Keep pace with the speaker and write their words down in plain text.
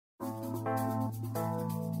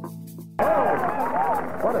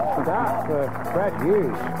What a start for Brad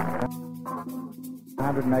Hughes.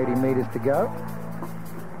 180 metres to go.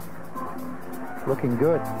 Looking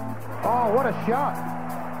good. Oh, what a shot.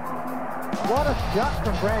 What a shot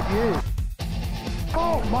from Brad Hughes.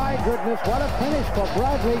 Oh, my goodness, what a finish for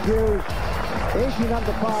Bradley Hughes. 18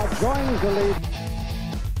 under par, joins the lead.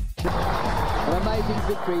 An amazing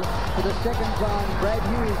victory. For the second time, Brad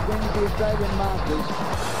Hughes wins the Australian Masters,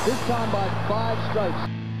 this time by 5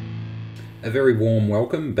 strokes. A very warm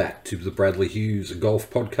welcome back to the Bradley Hughes Golf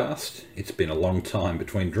Podcast. It's been a long time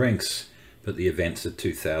between drinks, but the events of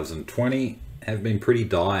 2020 have been pretty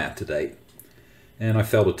dire to date, and I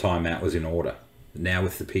felt a timeout was in order. Now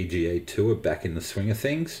with the PGA Tour back in the swing of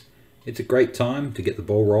things, it's a great time to get the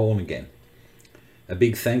ball rolling again. A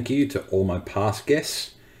big thank you to all my past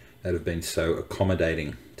guests that have been so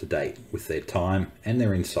accommodating to date with their time and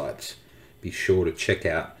their insights. Be sure to check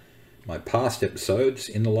out my past episodes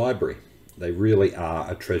in the library. They really are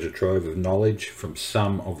a treasure trove of knowledge from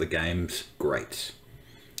some of the game's greats.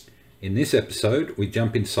 In this episode, we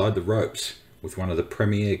jump inside the ropes with one of the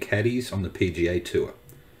premier caddies on the PGA Tour.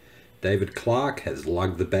 David Clark has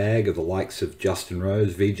lugged the bag of the likes of Justin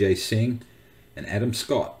Rose, Vijay Singh and Adam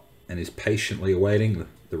Scott, and is patiently awaiting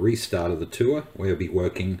the restart of the tour, where he'll be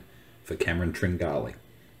working for Cameron Tringali.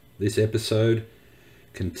 This episode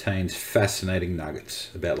contains fascinating nuggets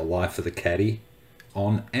about the life of the caddy,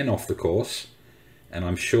 on and off the course, and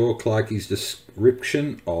I'm sure Clarkie's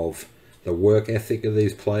description of the work ethic of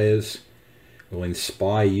these players will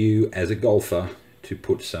inspire you as a golfer to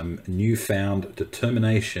put some newfound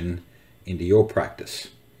determination into your practice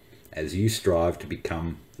as you strive to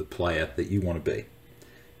become the player that you want to be.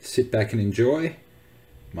 Sit back and enjoy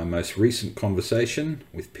my most recent conversation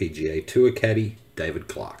with PGA Tour caddy David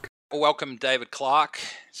Clark. Welcome, David Clark.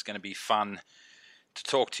 It's going to be fun to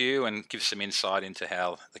talk to you and give some insight into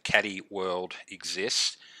how the caddy world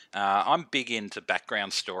exists. I'm big into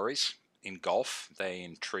background stories in golf. They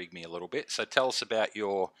intrigue me a little bit. So tell us about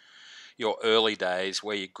your early days,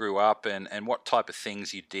 where you grew up and what type of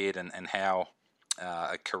things you did and how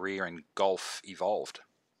a career in golf evolved.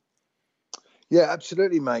 Yeah,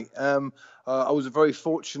 absolutely, mate. I was very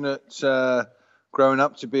fortunate growing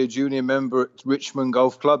up to be a junior member at Richmond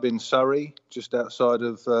Golf Club in Surrey, just outside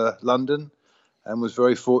of London, and was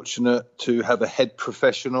very fortunate to have a head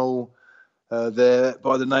professional there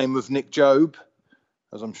by the name of Nick Jobe,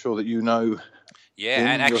 as I'm sure that you know.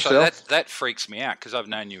 Yeah, and actually that freaks me out because I've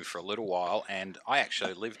known you for a little while, and I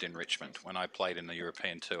actually lived in Richmond when I played in the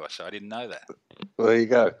European Tour, so I didn't know that. Well, there you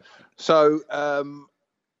go. So,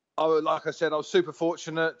 like I said, I was super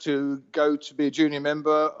fortunate to go to be a junior member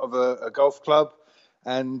of a golf club,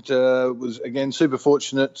 and was again super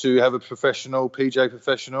fortunate to have a professional, PGA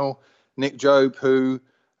professional, Nick Jobe, who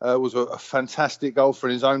was a fantastic golfer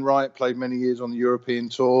in his own right, played many years on the European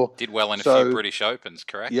Tour. Did well in a few British Opens,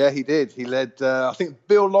 correct? Yeah, he did. He led, I think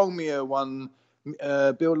Bill Longmire won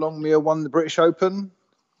the British Open.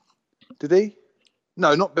 Did he?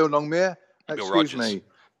 No, not Bill Longmire. Bill Rogers. Me.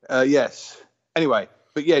 Yes. Anyway,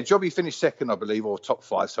 but yeah, Jobby finished second, I believe, or top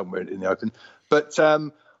 5 somewhere in the Open. But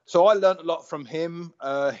so I learned a lot from him.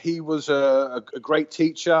 He was a great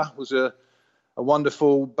teacher, was a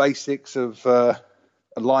wonderful basics of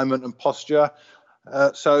alignment and posture.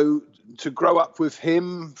 So to grow up with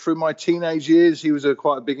him through my teenage years, he was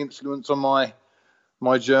quite a big influence on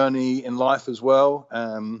my journey in life as well.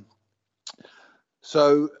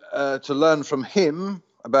 So to learn from him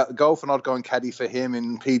about the golf, and I'd go and caddy for him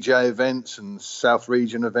in PGA events and South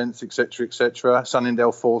Region events, etc.,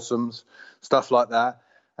 Sunningdale foursomes, stuff like that.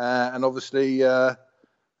 And obviously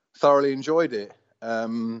thoroughly enjoyed it.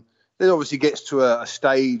 It obviously gets to a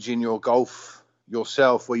stage in your golf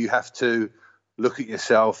yourself where you have to look at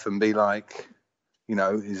yourself and be like,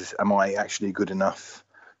 am I actually good enough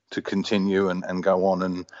to continue and go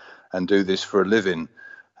on and do this for a living?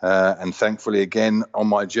 And thankfully, again, on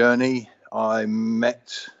my journey, I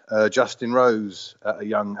met Justin Rose at a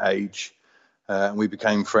young age, and we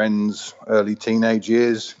became friends early teenage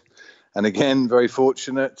years. And again, very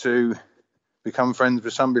fortunate to become friends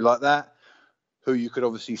with somebody like that, who you could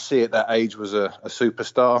obviously see at that age was a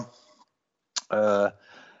superstar.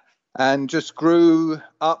 And just grew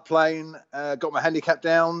up playing, got my handicap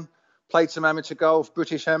down, played some amateur golf,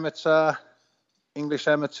 British amateur, English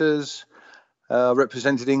amateurs,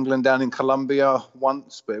 represented England down in Colombia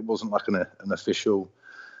once, but it wasn't like an official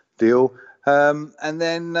deal. And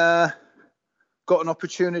then got an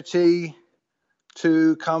opportunity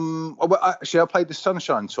to come. Well, actually, I played the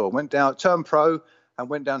Sunshine Tour, turned pro and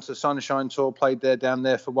went down to the Sunshine Tour, played down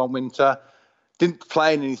there for one winter. Didn't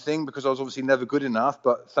play in anything because I was obviously never good enough,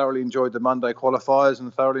 but thoroughly enjoyed the Monday qualifiers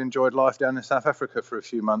and thoroughly enjoyed life down in South Africa for a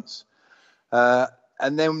few months. And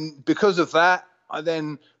then because of that, I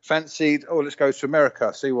then fancied, let's go to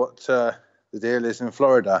America, see what the deal is in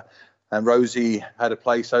Florida. And Rosie had a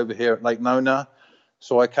place over here at Lake Nona.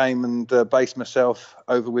 So I came and based myself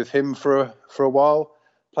over with him for a while.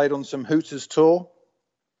 Played on some Hooters Tour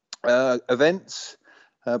events.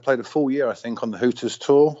 Played a full year, I think, on the Hooters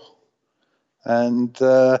Tour. And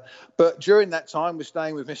but during that time, we're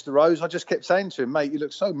staying with Mr. Rose. I just kept saying to him, mate, you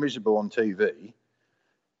look so miserable on TV.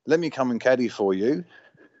 Let me come and caddy for you,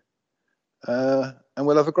 and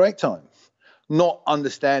we'll have a great time. Not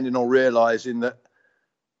understanding or realising that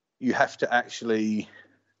you have to actually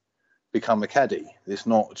become a caddy. It's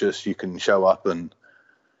not just you can show up and,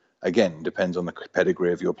 again, depends on the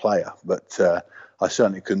pedigree of your player. But I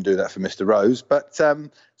certainly couldn't do that for Mr. Rose. But so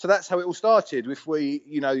that's how it all started. If we,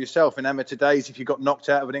 yourself in amateur days, if you got knocked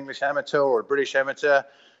out of an English amateur or a British amateur,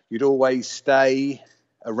 you'd always stay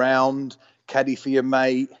around, caddy for your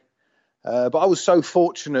mate. But I was so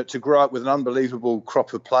fortunate to grow up with an unbelievable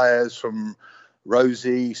crop of players from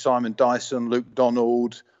Rosie, Simon Dyson, Luke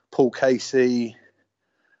Donald, Paul Casey,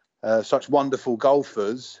 such wonderful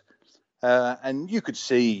golfers. And you could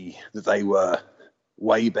see that they were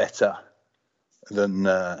way better than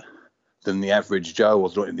the average Joe,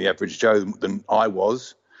 or not the average Joe, than I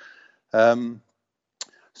was.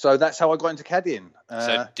 So that's how I got into caddying.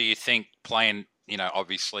 So do you think playing,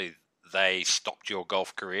 obviously they stopped your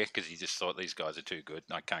golf career because you just thought these guys are too good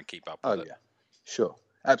and I can't keep up with it? Yeah, sure.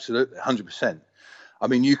 Absolutely, 100%. I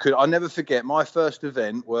mean, I'll never forget my first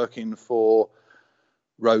event working for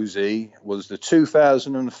Rosie was the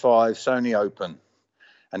 2005 Sony Open.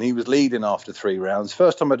 And he was leading after 3 rounds.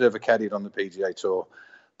 First time I'd ever caddied on the PGA Tour.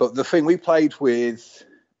 But the thing, we played with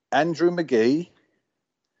Andrew McGee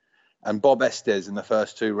and Bob Estes in the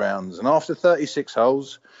first 2 rounds. And after 36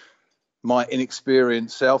 holes, my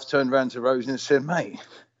inexperienced self turned around to Rosie and said, mate,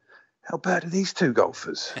 how bad are these 2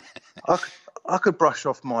 golfers? I could brush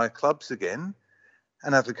off my clubs again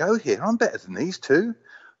and have a go here. I'm better than these 2.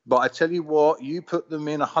 But I tell you what, you put them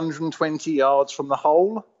in 120 yards from the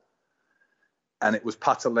hole, and it was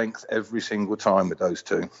putter length every single time with those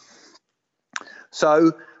 2.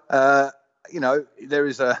 So, there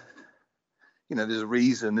is there's a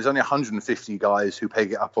reason. There's only 150 guys who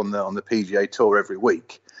peg it up on the PGA Tour every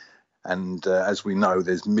week. And as we know,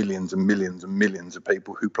 there's millions and millions and millions of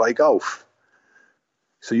people who play golf.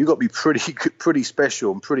 So you've got to be pretty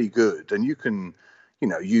special and pretty good. And you can,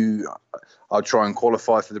 I'd try and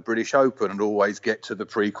qualify for the British Open and always get to the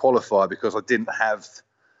pre-qualifier because I didn't have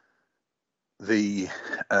the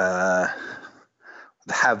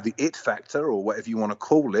it factor, or whatever you want to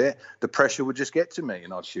call it. The pressure would just get to me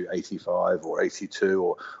and I'd shoot 85 or 82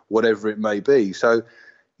 or whatever it may be. So,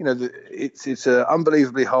 it's an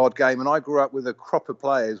unbelievably hard game. And I grew up with a crop of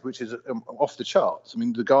players, which is off the charts. I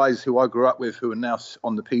mean, the guys who I grew up with who are now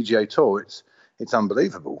on the PGA Tour, it's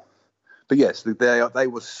unbelievable. But yes, they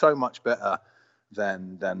were so much better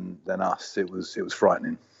than us. It was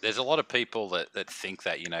frightening. There's a lot of people that think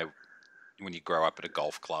that, when you grow up at a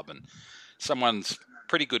golf club and someone's a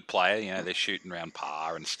pretty good player, they're shooting around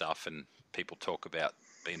par and stuff, and people talk about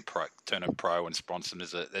being pro, turning pro and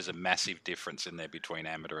sponsoring. There's a massive difference in there between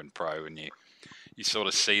amateur and pro, and you sort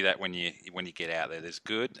of see that when you get out there. There's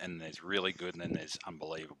good and there's really good, and then there's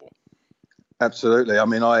unbelievable. Absolutely. I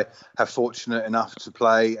mean, I have fortunate enough to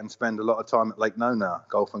play and spend a lot of time at Lake Nona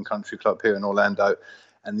Golf and Country Club here in Orlando,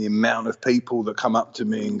 and the amount of people that come up to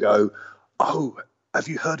me and go, "Oh, have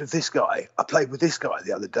you heard of this guy? I played with this guy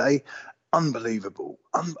the other day. Unbelievable."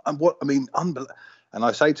 And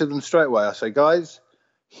I say to them straight away, I say, guys,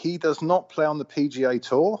 he does not play on the PGA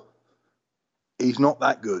Tour. He's not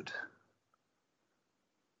that good.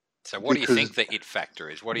 So what do you think the it factor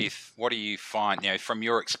is? What do you find, from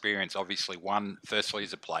your experience, obviously, firstly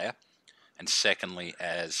as a player, and secondly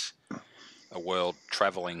as a world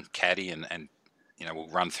traveling caddy, and we'll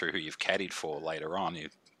run through who you've caddied for later on.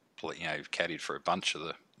 You've caddied for a bunch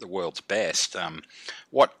of the world's best.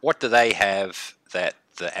 What do they have that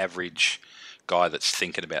the average guy that's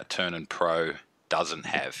thinking about turning pro doesn't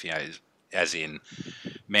have? As in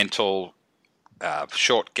mental,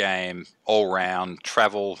 short game, all round,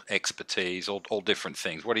 travel expertise, all different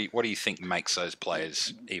things. What do you think makes those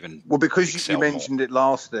players even? Well, because you mentioned it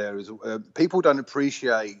last there, is people don't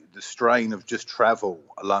appreciate the strain of just travel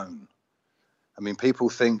alone. I mean, people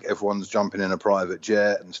think everyone's jumping in a private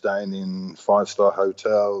jet and staying in 5-star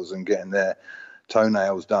hotels and getting their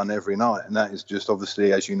toenails done every night. And that is just,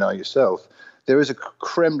 obviously, as you know yourself, there is a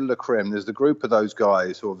creme de la creme. There's the group of those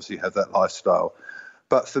guys who obviously have that lifestyle.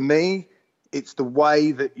 But for me, it's the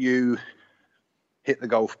way that you hit the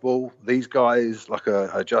golf ball. These guys, like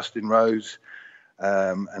a Justin Rose,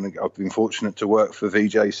 and I've been fortunate to work for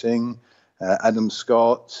Vijay Singh, Adam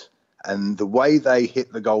Scott, and the way they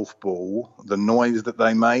hit the golf ball, the noise that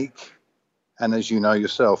they make. And as you know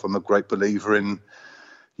yourself, I'm a great believer in,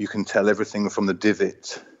 you can tell everything from the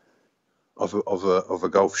divot of a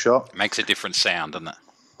golf shot. It makes a different sound, doesn't it?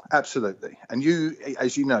 Absolutely. And you,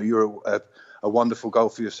 as you know, you're a wonderful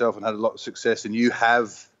golfer yourself and had a lot of success, and you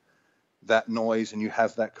have that noise and you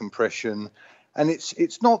have that compression. And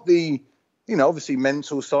it's not the, obviously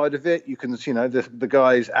mental side of it. You can, the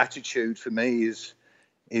guy's attitude for me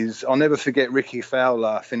is I'll never forget Ricky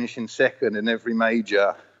Fowler finishing second in every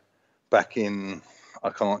major back in,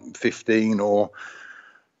 15 or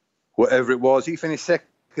whatever it was. He finished second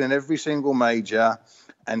in every single major,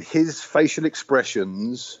 and his facial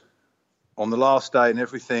expressions on the last day and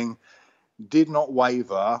everything did not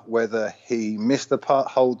waver, whether he missed the putt,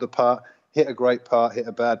 hold the putt, hit a great putt, hit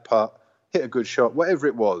a bad putt, hit a good shot, whatever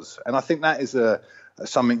it was. And I think that is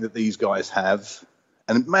something that these guys have.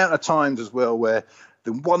 And the amount of times as well where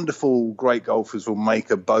the wonderful, great golfers will make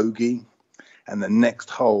a bogey, and the next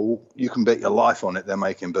hole, you can bet your life on it, they're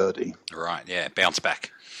making birdie. Right, yeah, bounce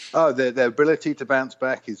back. Oh, their ability to bounce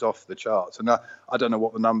back is off the charts. And I don't know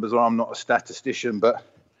what the numbers are. I'm not a statistician, but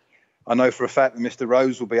I know for a fact that Mr.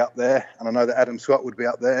 Rose will be up there, and I know that Adam Scott would be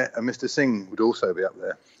up there, and Mr. Singh would also be up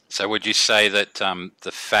there. So would you say that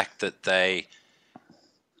the fact that they're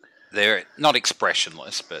not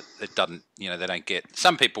expressionless, but it doesn't, they don't get,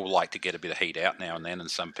 some people like to get a bit of heat out now and then,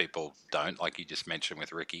 and some people don't, like you just mentioned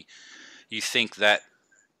with Ricky. You think that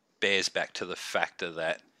bears back to the factor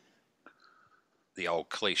that the old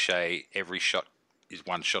cliche, every shot is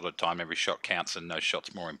one shot at a time, every shot counts, and no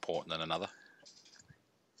shot's more important than another?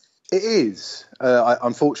 It is,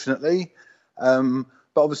 unfortunately. But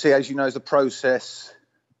obviously, as you know, there's a process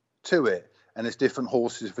to it, and there's different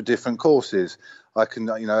horses for different courses. I can,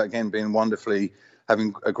 again, being wonderfully,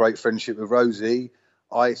 having a great friendship with Rosie,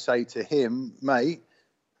 I say to him, mate,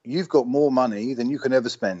 you've got more money than you can ever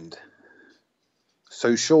spend.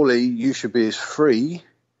 So surely you should be as free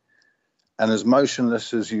and as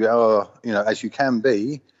motionless as you are, as you can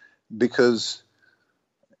be, because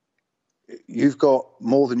you've got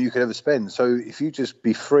more than you could ever spend. So if you just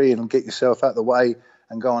be free and get yourself out of the way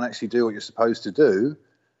and go and actually do what you're supposed to do,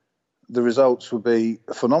 the results will be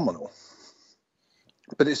phenomenal.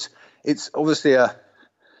 But it's obviously as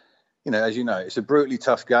you know, it's a brutally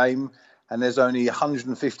tough game, and there's only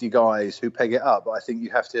 150 guys who peg it up. But I think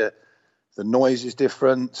you have to, the noise is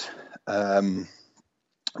different.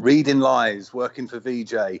 Reading lies, working for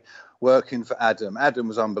VJ, working for Adam. Adam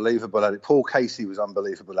was unbelievable at it. Paul Casey was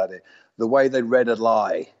unbelievable at it. The way they read a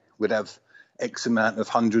lie, would have X amount of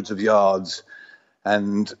hundreds of yards,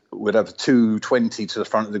 and would have 220 to the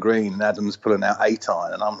front of the green, and Adam's pulling out 8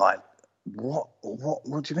 iron, and I'm like, what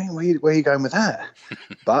do you mean? Where are you going with that?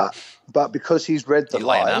 but because he's read the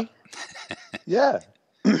lie, yeah,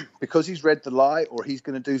 because he's read the lie, or he's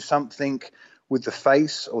going to do something with the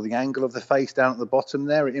face or the angle of the face down at the bottom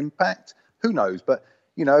there at impact, who knows? But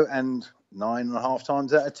and 9.5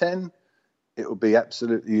 times out of 10, it will be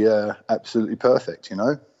absolutely perfect.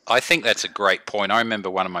 I think that's a great point. I remember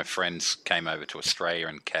one of my friends came over to Australia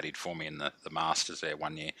and caddied for me in the Masters there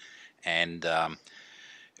one year, and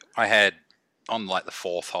I had on like the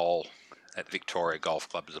 4th hole at Victoria Golf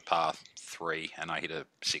Club as a par 3, and I hit a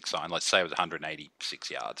 6 iron. Let's say it was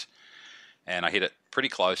 186 yards, and I hit it pretty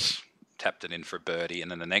close, tapped it in for a birdie,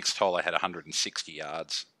 and then the next hole I had 160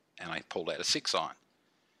 yards, and I pulled out a 6 iron.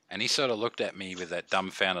 And he sort of looked at me with that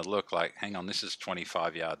dumbfounded look, like, "Hang on, this is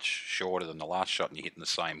 25 yards shorter than the last shot, and you're hitting the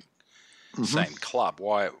same club.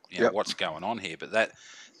 Why? What's going on here?" But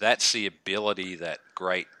that's the ability that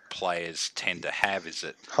great players tend to have. Is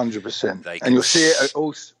it 100%? And you'll see it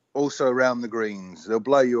also around the greens. They'll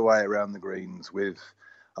blow you away around the greens. We'll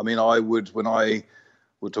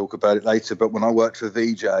talk about it later, but when I worked for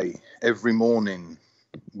VJ, every morning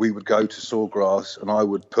we would go to Sawgrass, and I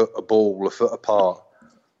would put a ball a foot apart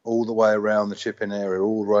all the way around the chipping area,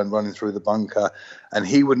 all running through the bunker, and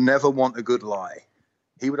he would never want a good lie.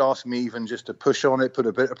 He would ask me even just to push on it, put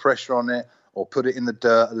a bit of pressure on it, or put it in the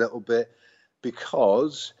dirt a little bit,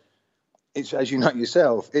 because it's, as you know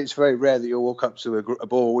yourself, it's very rare that you'll walk up to a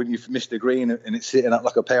ball when you've missed a green and it's sitting up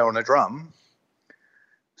like a pear on a drum.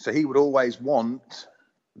 So he would always want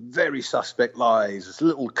very suspect lies,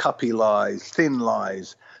 little cuppy lies, thin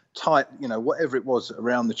lies, tight, whatever it was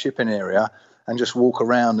around the chipping area, and just walk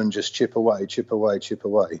around and just chip away.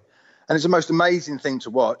 And it's the most amazing thing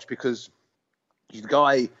to watch, because the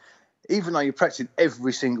guy, even though you're practicing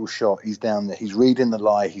every single shot, he's down there, he's reading the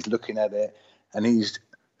lie, he's looking at it, and he's,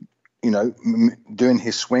 doing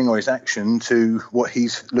his swing or his action to what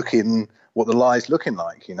the lie's looking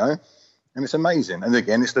like, and it's amazing. And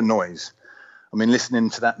again, it's the noise. I mean, listening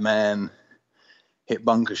to that man hit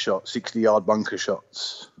bunker shots, 60-yard bunker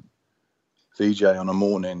shots, VJ, on a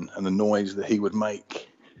morning, and the noise that he would make.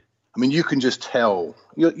 I mean, you can just tell,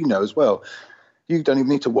 as well. You don't even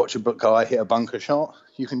need to watch a guy hit a bunker shot.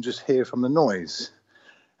 You can just hear from the noise.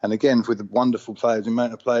 And again, with the wonderful players, the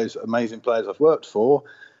amount of players, amazing players I've worked for,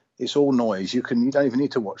 it's all noise. You don't even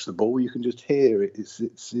need to watch the ball. You can just hear it.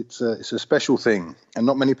 It's a special thing, and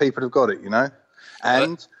not many people have got it,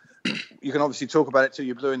 And you can obviously talk about it till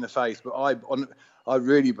you're blue in the face, but I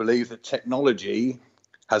really believe that technology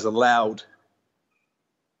has allowed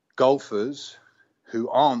golfers who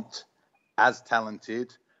aren't as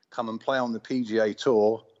talented come and play on the PGA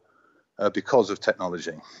Tour because of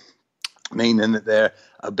technology, meaning that their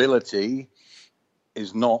ability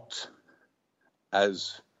is not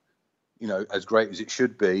as great as it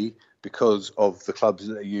should be because of the clubs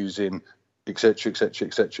that they're using, et cetera, et cetera,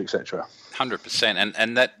 et cetera, et cetera. 100%.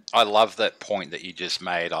 And that, I love that point that you just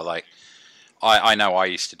made. I know I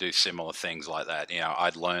used to do similar things like that.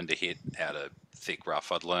 I'd learn to hit out of thick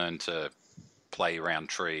rough. I'd learn to play around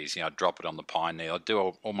trees. I'd drop it on the pine knee. I'd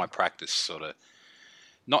do all my practice sort of,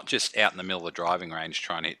 not just out in the middle of the driving range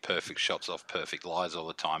trying to hit perfect shots off perfect lies all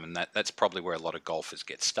the time. And that's probably where a lot of golfers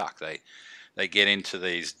get stuck. They get into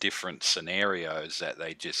these different scenarios that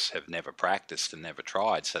they just have never practiced and never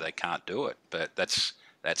tried, so they can't do it. But that's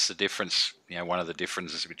the difference. One of the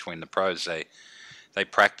differences between the pros, they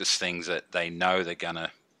practice things that they know they're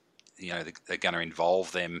gonna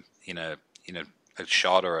involve them in a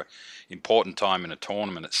shot or an important time in a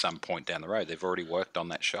tournament at some point down the road. They've already worked on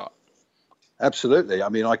that shot. Absolutely. I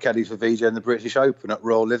mean, I caddied for VJ in the British Open at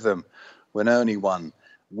Royal Lytham when Ernie won.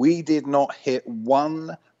 We did not hit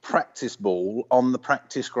one practice ball on the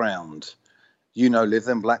practice ground.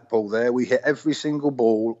 Lytham, Blackpool there. We hit every single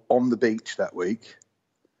ball on the beach that week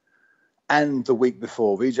and the week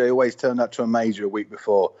before. VJ always turned up to a major a week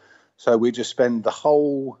before. So we just spend the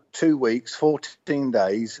whole 2 weeks, 14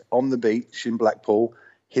 days on the beach in Blackpool,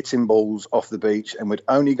 hitting balls off the beach, and we'd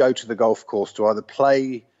only go to the golf course to either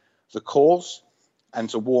play the course and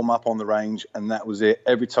to warm up on the range, and that was it.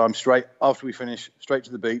 Every time, straight after we finish, straight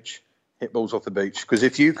to the beach, hit balls off the beach. Because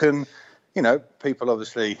if you can, people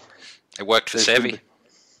obviously... It worked for Seve.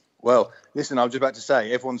 Well, listen, I was just about to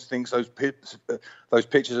say, everyone thinks those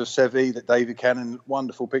pictures of Seve, that David Cannon,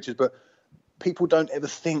 wonderful pictures, but people don't ever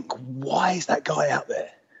think, why is that guy out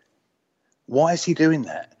there? Why is he doing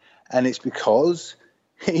that? And it's because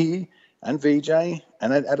he and VJ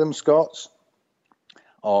and Adam Scott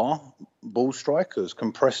are ball strikers,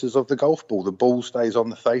 compressors of the golf ball. The ball stays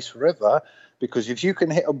on the face forever, because if you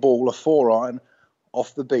can hit a ball, a 4-iron,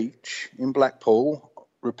 off the beach in Blackpool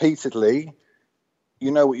repeatedly,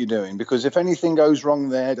 you know what you're doing. Because if anything goes wrong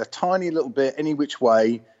there, a tiny little bit, any which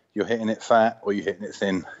way, you're hitting it fat or you're hitting it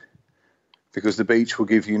thin. Because the beach will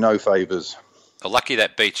give you no favours. Well, lucky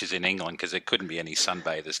that beach is in England, because there couldn't be any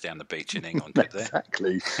sunbathers down the beach in England, could there?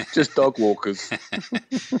 Exactly. Just dog walkers.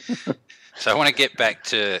 So I want to get back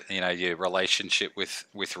to your relationship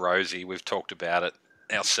with Rosie. We've talked about it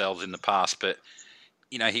ourselves in the past, but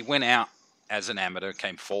he went out as an amateur,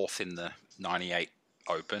 came fourth in the 98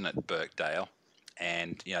 Open at Birkdale,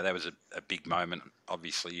 and that was a big moment.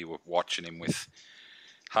 Obviously, you were watching him with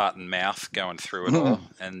heart and mouth going through it all,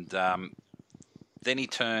 and then he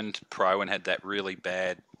turned pro and had that really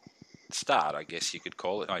bad start, I guess you could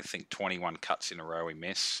call it. I think 21 cuts in a row he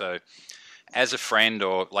missed. So as a friend,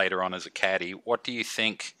 or later on as a caddy, what do you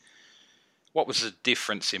think, what was the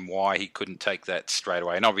difference in why he couldn't take that straight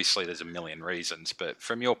away? And obviously there's a million reasons, but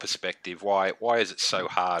from your perspective, why is it so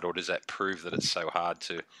hard, or does that prove that it's so hard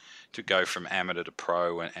to go from amateur to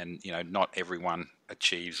pro, and not everyone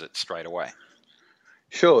achieves it straight away?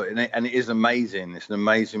 Sure, and it is amazing. It's an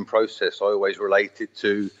amazing process. I always relate it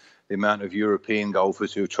to the amount of European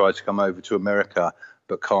golfers who have tried to come over to America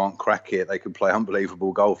but can't crack it. They can play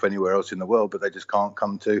unbelievable golf anywhere else in the world, but they just can't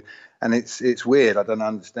come to. And it's weird. I don't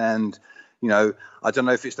understand. I don't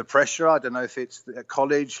know if it's the pressure. I don't know if it's the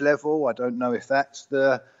college level. I don't know if that's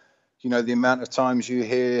the amount of times you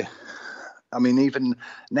hear. I mean, even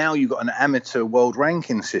now you've got an amateur world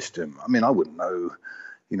ranking system. I mean, I wouldn't know,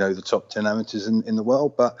 the top 10 amateurs in the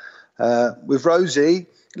world. But with Rosie,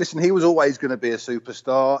 listen, he was always going to be a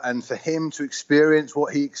superstar. And for him to experience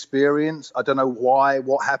what he experienced, I don't know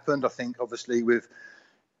what happened. I think obviously with,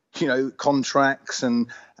 contracts and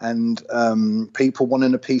people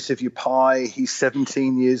wanting a piece of your pie. He's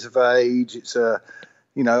 17 years of age. It's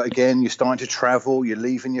again, you're starting to travel, you're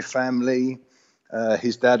leaving your family.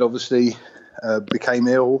 His dad obviously became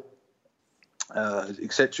ill,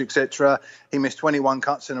 et cetera, et cetera. He missed 21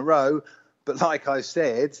 cuts in a row. But like I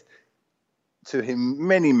said to him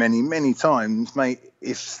many, many, many times, mate,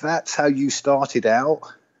 if that's how you started out,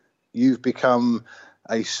 you've become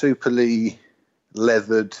a superly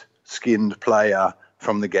leathered, skinned player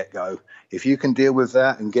from the get-go. If you can deal with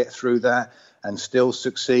that and get through that and still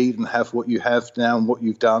succeed and have what you have now and what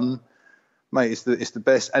you've done, mate, it's the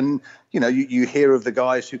best. And, you hear of the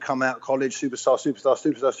guys who come out college,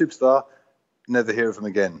 superstar, never hear of them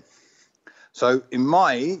again. So in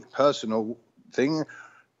my personal thing,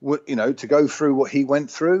 to go through what he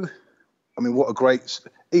went through, I mean, what a great,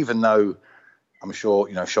 even though I'm sure,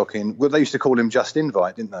 shocking. Well, they used to call him Just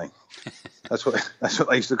Invite, didn't they? That's what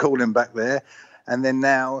they used to call him back there. And then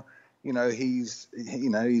now, he's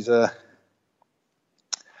a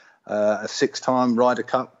 6-time Ryder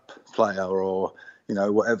Cup player, or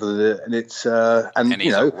whatever. And it's and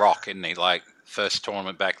he's a rock, isn't he? Like first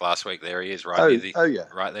tournament back last week, there he is, right? Yeah,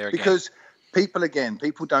 right there again. Because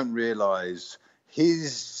people don't realise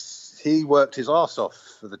he worked his arse off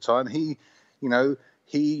for the time. He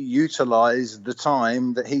utilised the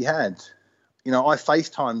time that he had. I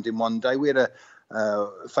FaceTimed him one day. We had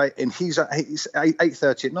and he's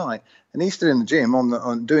 8:30 at night, and he's still in the gym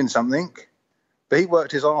on doing something, but he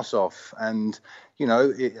worked his arse off. And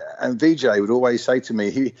and VJ would always say to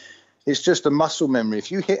me, it's just a muscle memory.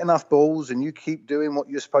 If you hit enough balls and you keep doing what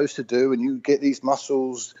you're supposed to do, and you get these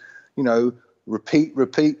muscles, repeat,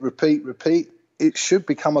 it should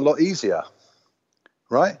become a lot easier,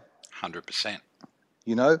 right? 100%.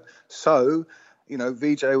 So,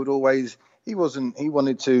 VJ would always, he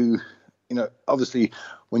wanted to, obviously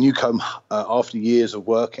when you come after years of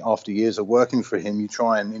working for him, you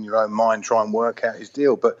try and in your own mind, try and work out his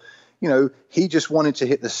deal. But, he just wanted to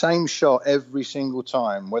hit the same shot every single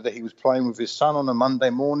time, whether he was playing with his son on a Monday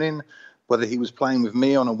morning, whether he was playing with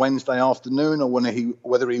me on a Wednesday afternoon, or whether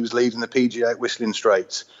he was leading the PGA at Whistling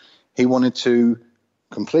Straits. He wanted to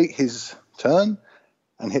complete his turn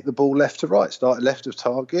and hit the ball left to right, started left of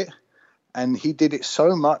target. And he did it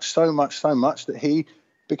so much that he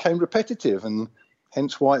became repetitive, and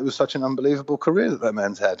hence why it was such an unbelievable career that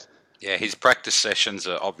man's had. Yeah, his practice sessions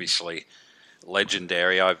are obviously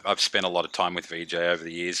legendary. I've spent a lot of time with VJ over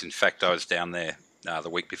the years. In fact, I was down there the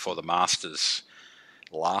week before the Masters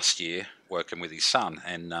last year working with his son,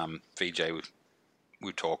 and VJ we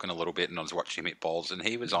were talking a little bit, and I was watching him hit balls, and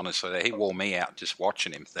he was honestly, he wore me out just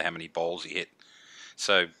watching him for how many balls he hit.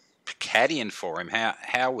 So caddying for him,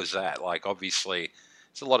 how was that? Like, obviously,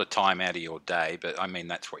 it's a lot of time out of your day, but I mean,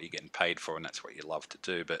 that's what you're getting paid for, and that's what you love to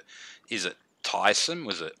do. But is it tiresome?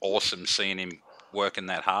 Was it awesome seeing him working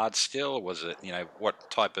that hard still? Or was it, what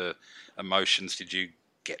type of emotions did you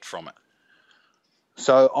get from it?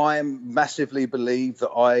 So I massively believe that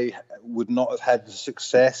I would not have had the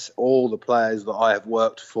success, all the players that I have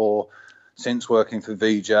worked for since working for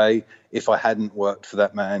VJ, if I hadn't worked for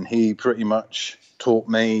that man. He pretty much taught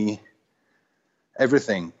me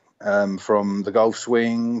everything, from the golf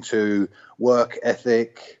swing to work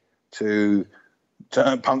ethic to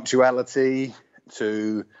punctuality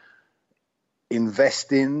to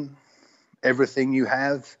investing everything you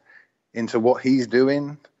have into what he's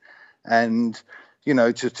doing. And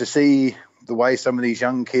to see the way some of these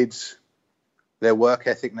young kids, their work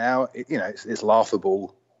ethic now, it's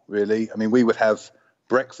laughable, really. I mean, we would have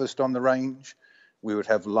breakfast on the range. We would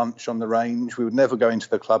have lunch on the range. We would never go into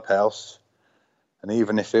the clubhouse. And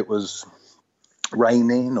even if it was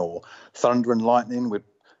raining or thunder and lightning, we'd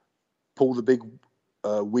pull the big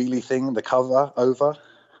wheelie thing, the cover over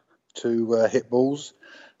to hit balls.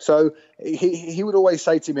 So he would always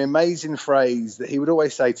say to me, amazing phrase that he would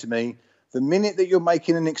always say to me, the minute that you're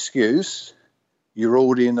making an excuse, you're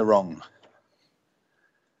already in the wrong.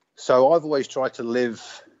 So I've always tried to live,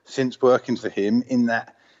 since working for him, in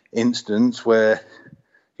that instance where,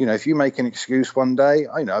 if you make an excuse one day,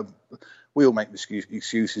 we all make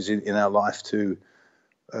excuses in our life to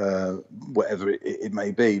whatever it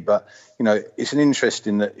may be. But, it's an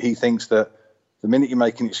interesting that he thinks that the minute you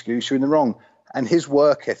make an excuse, you're in the wrong. And his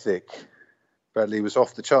work ethic, Bradley, was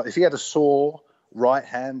off the chart. If he had a sore right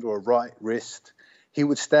hand or a right wrist, he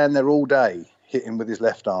would stand there all day hitting with his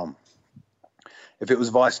left arm. If it was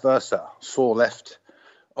vice versa, sore left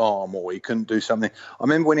arm, or he couldn't do something. I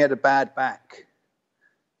remember when he had a bad back,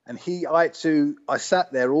 and I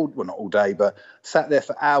sat there not all day, but sat there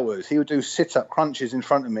for hours. He would do sit-up crunches in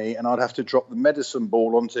front of me, and I'd have to drop the medicine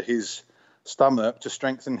ball onto his stomach to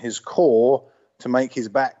strengthen his core to make his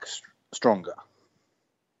back stronger.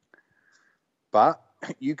 But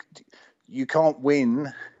you you can't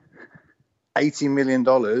win $80 million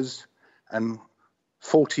and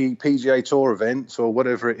 40 PGA Tour events or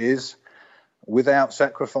whatever it is without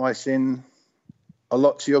sacrificing a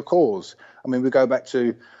lot to your cause. I mean, we go back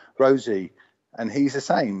to Rosie, and he's the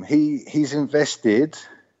same. He's invested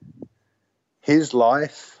his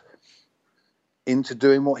life into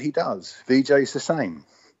doing what he does. VJ's the same.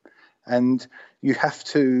 And you've got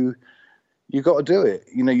to do it.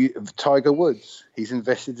 You know, Tiger Woods, he's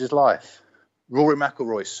invested his life. Rory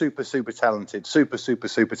McIlroy, super talented,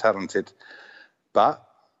 super talented. But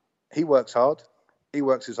he works hard. He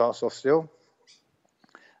works his ass off still.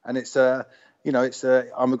 And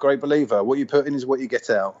I'm a great believer. What you put in is what you get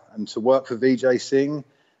out. And to work for Vijay Singh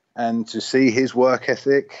and to see his work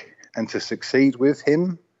ethic and to succeed with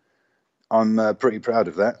him, I'm pretty proud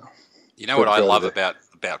of that. You know what I love about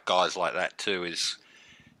guys like that too is,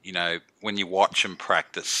 you know, when you watch them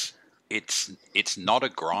practice, it's not a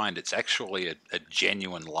grind. It's actually a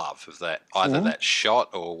genuine love of that, either that shot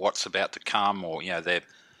or what's about to come, or, you know,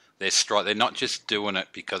 they're not just doing it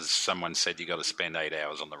because someone said you got to spend 8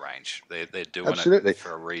 hours on the range. They're doing it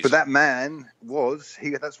for a reason. But that man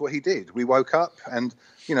that's what he did. We woke up and,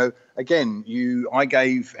 you know, again, I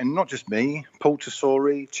gave, and not just me, Paul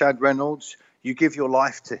Tesori, Chad Reynolds, you give your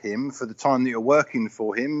life to him for the time that you're working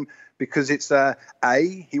for him, because it's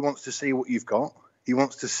he wants to see what you've got. He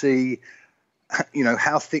wants to see, you know,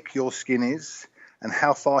 how thick your skin is and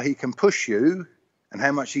how far he can push you and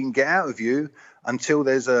how much he can get out of you until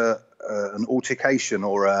there's an altercation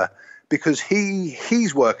because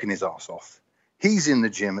he's working his ass off. He's in the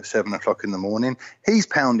gym at 7 o'clock in the morning. He's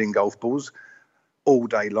pounding golf balls all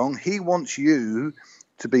day long. He wants you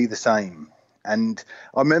to be the same. And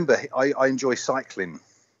I remember I enjoy cycling,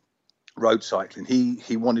 road cycling.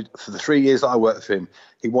 He wanted, for the 3 years that I worked for him,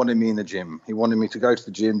 he wanted me in the gym. He wanted me to go to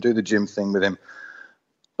the gym, do the gym thing with him.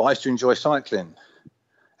 But I used to enjoy cycling.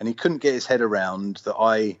 And he couldn't get his head around that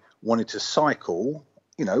I wanted to cycle,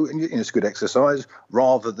 you know, and it's good exercise,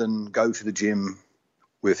 rather than go to the gym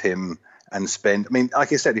with him and spend. I mean,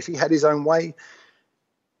 like I said, if he had his own way,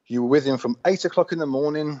 you were with him from 8 o'clock in the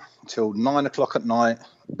morning till 9 o'clock at night,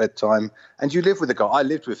 bedtime, and you live with the guy. I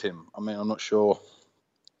lived with him. I mean, I'm not sure.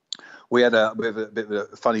 We had a bit of a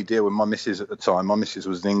funny deal with my missus at the time. My missus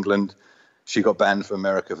was in England. She got banned from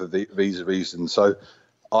America for visa reasons. So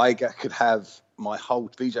I could have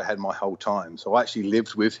Vijay had my whole time. So I actually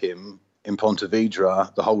lived with him in Ponte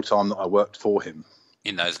Vedra the whole time that I worked for him.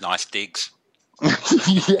 In those nice digs.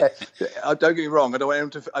 Yeah, don't get me wrong. I don't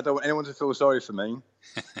want anyone to feel sorry for me.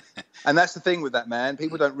 And that's the thing with that man.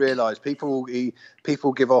 People don't realise. People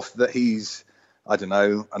give off that he's, I don't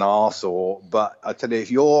know, an arse, but I tell you, if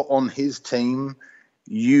you're on his team,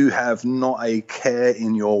 you have not a care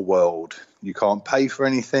in your world. You can't pay for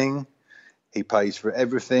anything. He pays for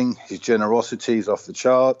everything. His generosity is off the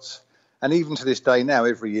charts. And even to this day now,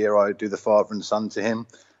 every year I do the father and son to him.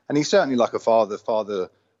 And he's certainly like a father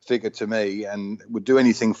figure to me and would do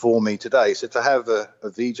anything for me today. So to have a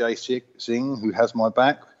Vijay Singh who has my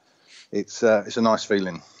back, it's a nice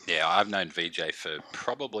feeling. Yeah, I've known Vijay for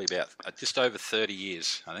probably about just over 30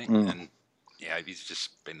 years, I think. And yeah, he's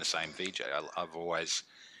just been the same Vijay. I've always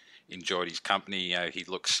enjoyed his company. You know, he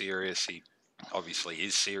looks serious. He obviously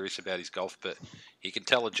is serious about his golf, but he can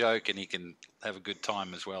tell a joke and he can have a good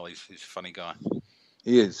time as well. He's a funny guy.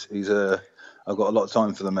 He is. I've got a lot of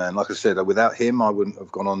time for the man. Like I said, without him, I wouldn't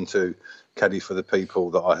have gone on to caddy for the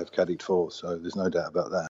people that I have caddied for. So there's no doubt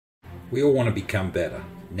about that. We all want to become better.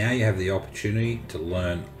 Now you have the opportunity to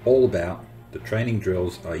learn all about the training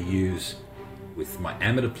drills I use with my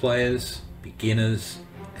amateur players, beginners,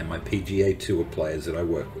 and my PGA Tour players that I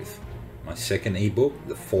work with. My second ebook,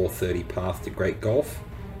 The 430 Path to Great Golf,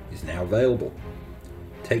 is now available.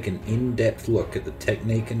 Take an in-depth look at the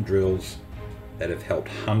technique and drills that have helped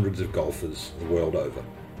hundreds of golfers the world over.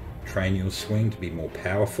 Train your swing to be more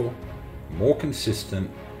powerful, more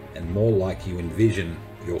consistent, and more like you envision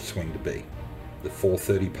your swing to be. The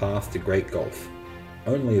 430 Path to Great Golf.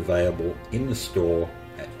 Only available in the store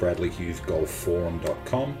at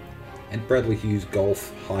bradleyhughesgolfforum.com and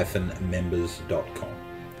bradleyhughesgolf-members.com.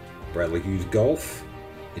 Bradley Hughes Golf,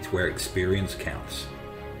 it's where experience counts.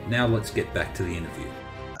 Now let's get back to the interview.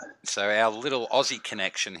 So our little Aussie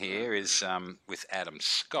connection here is with Adam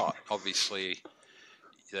Scott. Obviously,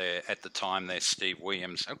 at the time, there's Steve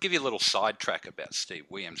Williams. I'll give you a little sidetrack about Steve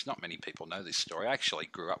Williams. Not many people know this story. I actually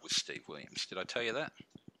grew up with Steve Williams. Did I tell you that?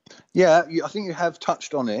 Yeah, I think you have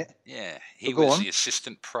touched on it. Yeah, he was the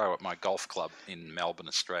assistant pro at my golf club in Melbourne,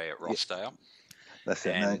 Australia, at Rossdale. That's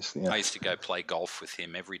it, and mate. Yeah. I used to go play golf with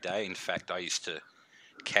him every day. In fact, I used to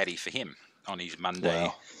caddy for him on his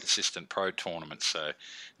Monday assistant pro tournament. So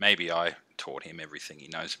maybe I taught him everything he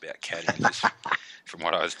knows about caddying just from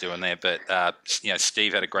what I was doing there. But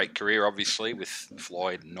Steve had a great career, obviously, with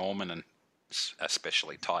Floyd, Norman, and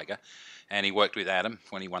especially Tiger. And he worked with Adam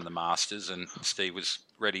when he won the Masters, and Steve was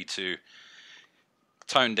ready to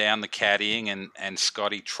tone down the caddying, and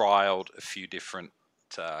Scotty trialled a few different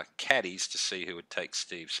caddies to see who would take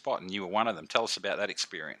Steve's spot, and you were one of them. Tell us about that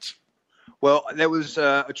experience. Well, there was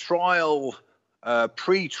a trial,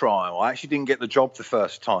 pre-trial. I actually didn't get the job the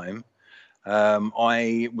first time.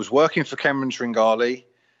 I was working for Cameron Tringali,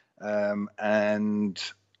 and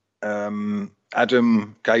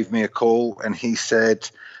Adam gave me a call, and he said,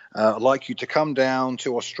 I'd like you to come down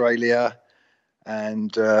to Australia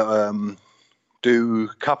and do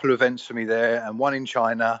a couple of events for me there, and one in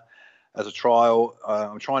China as a trial.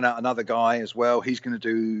 I'm trying out another guy as well. He's going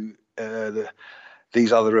to do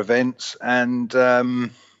these other events, and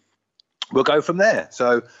we'll go from there.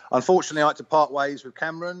 So unfortunately, I had to part ways with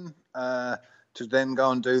Cameron to then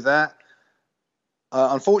go and do that.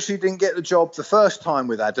 Unfortunately, didn't get the job the first time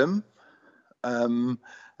with Adam.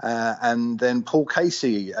 And then Paul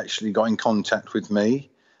Casey actually got in contact with me,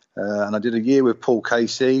 and I did a year with Paul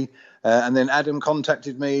Casey. And then Adam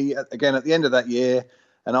contacted me again at the end of that year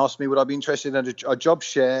and asked me would I be interested in a job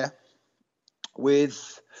share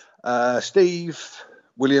with Steve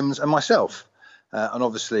Williams and myself. And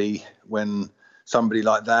obviously, when somebody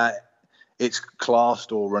like that, it's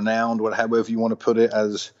classed or renowned, or however you want to put it,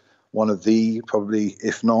 as one of the, probably,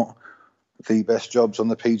 if not the best jobs on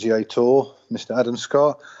the PGA Tour, Mr. Adam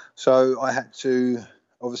Scott. So I had to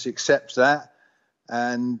obviously accept that.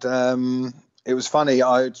 And it was funny.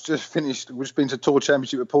 I just been to Tour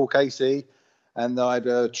Championship with Paul Casey, and I had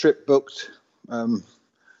a trip booked.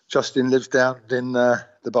 Justin lives down in the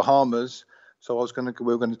Bahamas, so we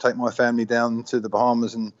were going to take my family down to the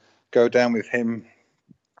Bahamas and go down with him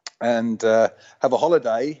and have a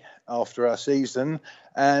holiday after our season.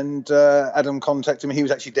 And Adam contacted me. He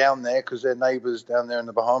was actually down there because they're neighbours down there in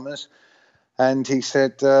the Bahamas. And he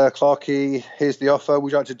said, Clarkey, here's the offer.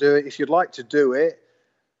 Would you like to do it? If you'd like to do it,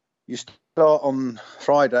 you start on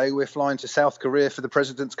Friday. We're flying to South Korea for the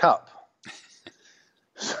President's Cup.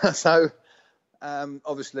 So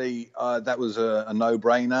obviously that was a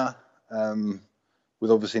no-brainer,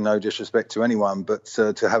 with obviously no disrespect to anyone, but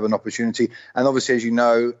to have an opportunity. And obviously, as you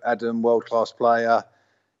know, Adam, world-class player,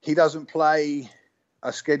 he doesn't play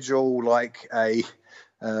a schedule like a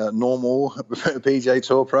normal PGA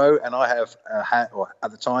Tour pro. And I have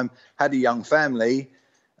at the time had a young family.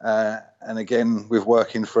 And again, with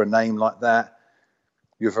working for a name like that,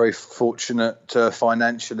 you're very fortunate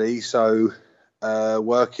financially. So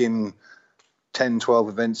working 10, 12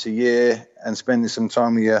 events a year and spending some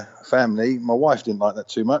time with your family. My wife didn't like that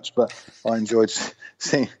too much, but I enjoyed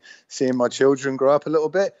seeing my children grow up a little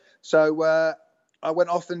bit. So I went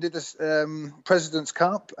off and did this President's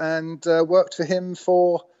Cup and worked for him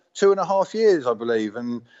for 2.5 years, I believe,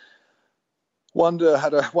 and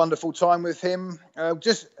had a wonderful time with him.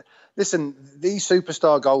 Just listen, these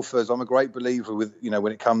superstar golfers, I'm a great believer with,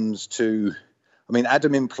 when it comes to,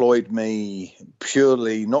 Adam employed me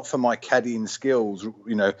purely not for my caddying skills.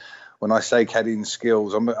 When I say caddying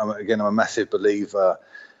skills, I'm a massive believer.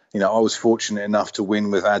 I was fortunate enough to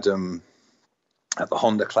win with Adam at the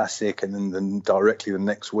Honda Classic, and then directly the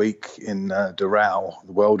next week in Doral,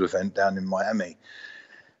 the World event down in Miami.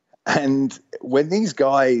 And when these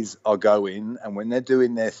guys are going and when they're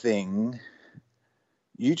doing their thing,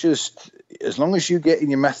 as long as you get in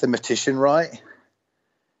your mathematician right,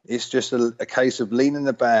 it's just a case of leaning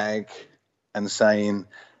the bag and saying,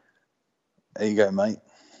 there you go, mate.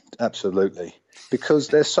 Absolutely. Because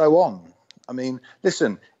they're so on.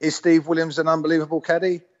 Listen, is Steve Williams an unbelievable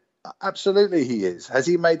caddy? Absolutely he is. Has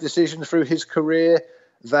he made decisions through his career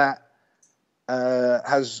that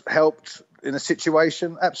has helped in a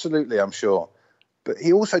situation? Absolutely, I'm sure. But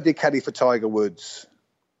he also did caddy for Tiger Woods.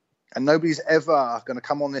 And nobody's ever going to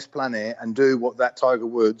come on this planet and do what that Tiger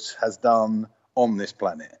Woods has done on this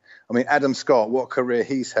planet. Adam Scott, what career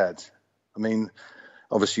he's had.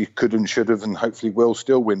 Obviously could and should have and hopefully will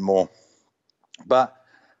still win more. But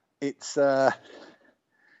it's...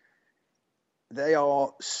 they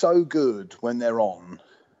are so good when they're on.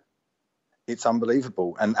 It's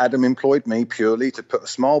unbelievable. And Adam employed me purely to put a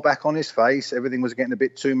smile back on his face. Everything was getting a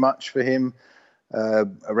bit too much for him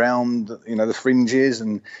around, the fringes.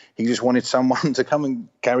 And he just wanted someone to come and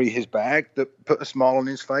carry his bag that put a smile on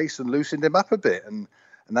his face and loosened him up a bit. And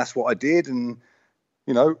that's what I did. And,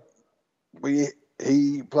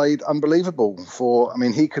 he played unbelievable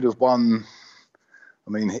he could have won.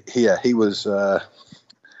 He was...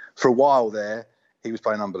 for a while there, he was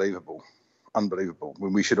playing unbelievable. unbelievable.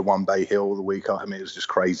 When we should have won Bay Hill the week after, I mean, it was just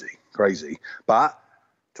crazy. But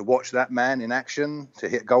to watch that man in action, to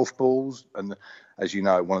hit golf balls, and as you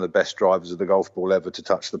know, one of the best drivers of the golf ball ever to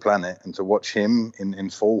touch the planet, and to watch him in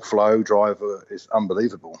full flow driver is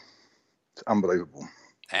unbelievable. It's unbelievable.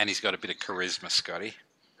 And he's got a bit of charisma, Scotty.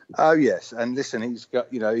 Oh yes, and listen, he's got,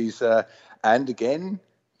 he's and again,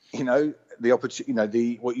 the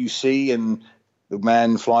opportunity, what you see, and the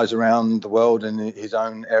man flies around the world in his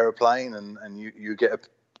own aeroplane, and you get a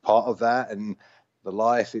part of that, and the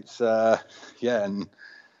life. It's and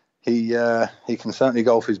he can certainly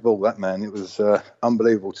golf his ball. That man, it was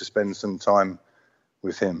unbelievable to spend some time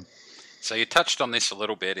with him. So you touched on this a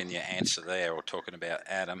little bit in your answer there, or talking about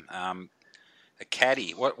Adam. A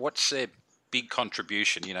caddy, what's their big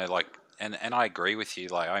contribution? And I agree with you.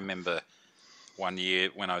 Like, I remember one year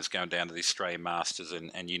when I was going down to the Australian Masters,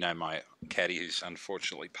 and my caddy, who's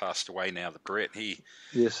unfortunately passed away now, the Brit,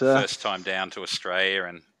 yes, sir. First time down to Australia,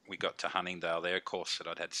 and we got to Huntingdale there, a course that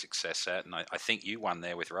I'd had success at, and I think you won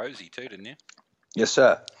there with Rosie too, didn't you? Yes,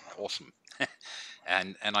 sir. Awesome.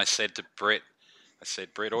 and I said to Brit,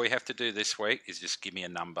 Brit, all you have to do this week is just give me a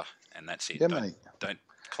number, and that's it. Yeah, don't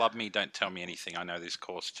club me, don't tell me anything. I know this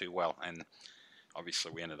course too well, and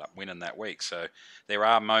obviously we ended up winning that week. So there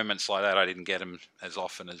are moments like that. I didn't get them as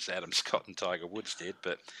often as Adam Scott and Tiger Woods did,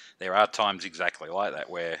 but there are times exactly like that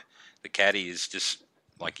where the caddy is just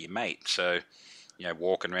like your mate. So,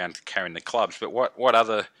 walking around carrying the clubs. But what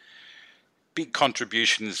other big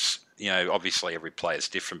contributions, obviously every player is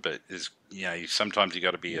different, but sometimes you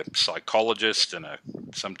got to be a psychologist and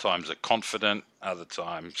sometimes a confidant, other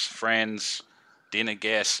times friends, dinner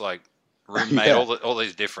guests, like roommate, yeah. all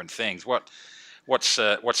these different things. What's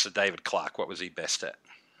the David Clark? What was he best at?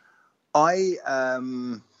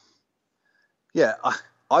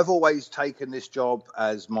 I've always taken this job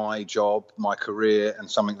as my job, my career,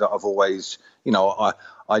 and something that I've always,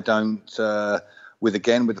 I don't, with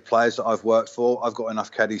the players that I've worked for, I've got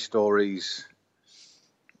enough caddy stories,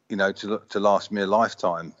 to last me a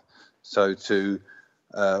lifetime. So to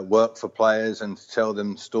work for players and to tell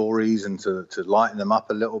them stories and to lighten them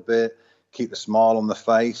up a little bit, keep a smile on the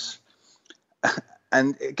face.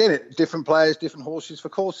 And again, different players, different horses for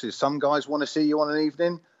courses. Some guys want to see you on an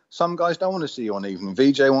evening. Some guys don't want to see you on evening.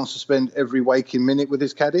 VJ wants to spend every waking minute with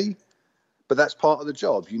his caddy, but that's part of the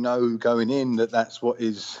job. Going in that's what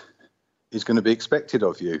is going to be expected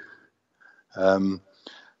of you.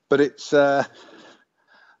 But it's, I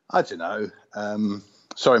don't know.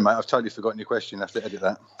 Sorry, mate, I've totally forgotten your question. I have to edit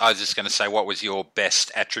that. I was just going to say, what was your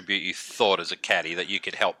best attribute you thought as a caddy that you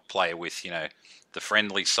could help player with, the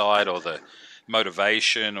friendly side or the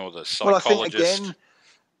motivation or the psychologist? Well, I think, again,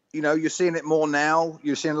 you're seeing it more now.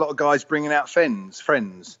 You're seeing a lot of guys bringing out friends.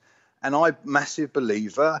 And I'm a massive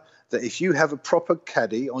believer that if you have a proper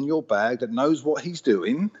caddy on your bag that knows what he's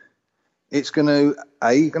doing, it's going to,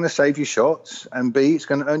 A, going to save you shots, and B, it's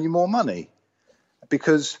going to earn you more money.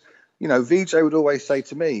 Because, VJ would always say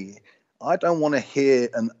to me, I don't want to hear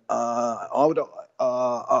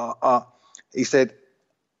he said,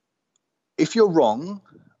 if you're wrong,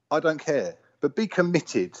 I don't care, but be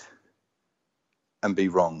committed and be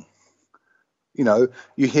wrong. You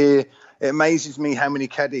hear, it amazes me how many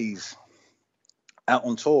caddies out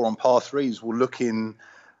on tour on par threes will look in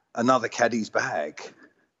another caddy's bag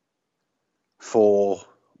for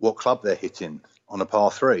what club they're hitting on a par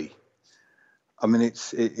three. I mean,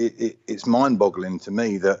 it's mind-boggling to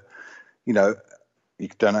me that, you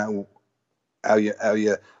don't know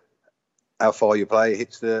how far your player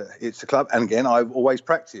hits the club. And again, I've always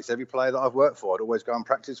practiced. Every player that I've worked for, I'd always go and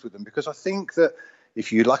practice with them, because I think that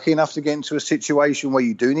if you're lucky enough to get into a situation where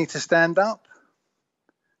you do need to stand up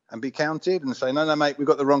and be counted and say, no, mate, we've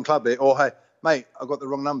got the wrong club here. Or, hey, mate, I've got the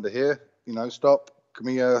wrong number here. Stop. Can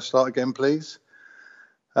we start again, please?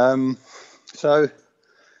 I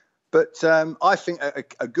think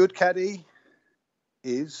a good caddy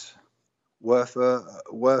is worth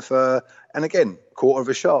and again, quarter of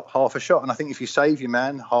a shot, half a shot. And I think if you save your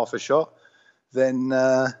man half a shot, then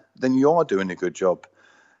you are doing a good job.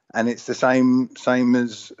 And it's the same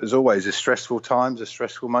as always. There's stressful times, there's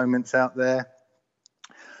stressful moments out there.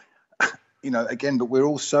 Again, but we're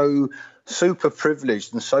all so super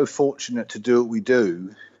privileged and so fortunate to do what we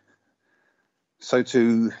do. So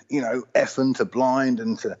to, F and to blind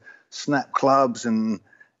and to snap clubs, and,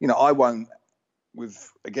 I won't,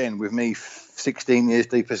 with me 16 years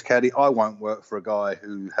deep as caddy, I won't work for a guy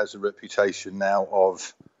who has a reputation now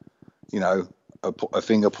of, a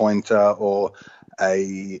finger pointer or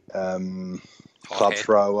a club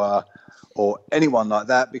thrower or anyone like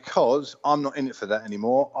that, because I'm not in it for that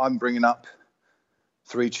anymore. I'm bringing up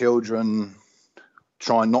 3 children,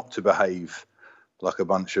 try not to behave like a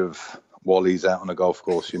bunch of wallies out on a golf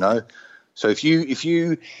course, you know. So if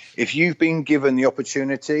you've been given the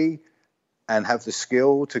opportunity and have the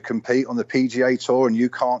skill to compete on the PGA Tour, and you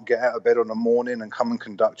can't get out of bed on a morning and come and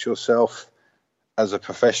conduct yourself as a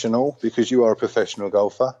professional because you are a professional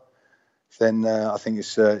golfer, then I think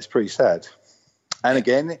it's pretty sad. And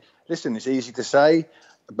again, listen, it's easy to say,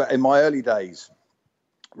 but in my early days,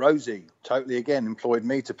 Rosie totally again employed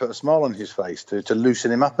me to put a smile on his face, to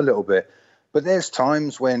loosen him up a little bit. But there's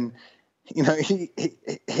times when, you know,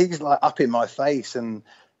 he's like up in my face and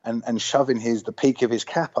shoving the peak of his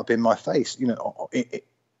cap up in my face, you know,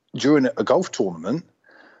 during a golf tournament.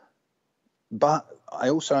 But I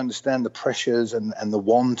also understand the pressures and the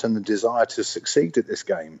want and the desire to succeed at this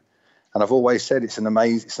game. And I've always said it's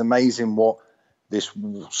amazing what this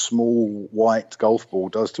small white golf ball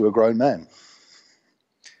does to a grown man.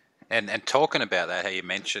 And talking about that, how you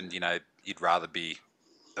mentioned, you know, you'd rather be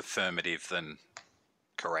affirmative than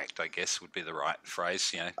correct, I guess would be the right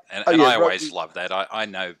phrase, you know. And I always love that. I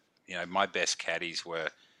know, you know, my best caddies were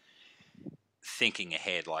thinking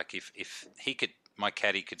ahead. Like if he could, my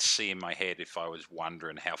caddy could see in my head if I was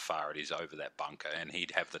wondering how far it is over that bunker, and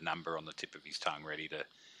he'd have the number on the tip of his tongue ready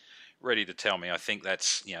to tell me. I think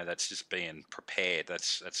that's, you know, that's just being prepared.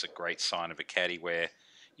 That's a great sign of a caddy, where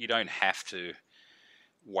you don't have to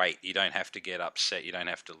wait, you don't have to get upset, you don't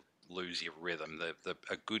have to lose your rhythm.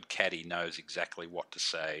 A good caddy knows exactly what to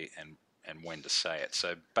say and when to say it.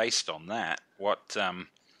 So based on that, what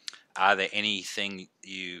are there anything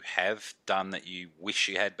you have done that you wish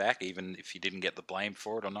you had back, even if you didn't get the blame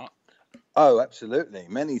for it or not? Oh, absolutely.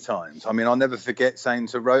 Many times. I mean, I'll never forget saying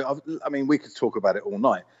to Rosie, I mean, we could talk about it all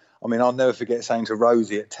night. I mean, I'll never forget saying to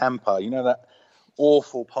Rosie at Tampa, you know, that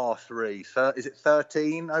awful par 3. Is it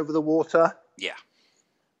 13 over the water? Yeah.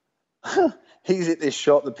 He's hit this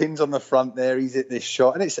shot, the pin's on the front there, he's hit this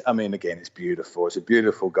shot, and it's beautiful. It's a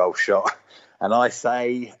beautiful golf shot. And I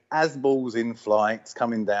say, as ball's in flight,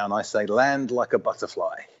 coming down, I say, land like a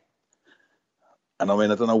butterfly. And I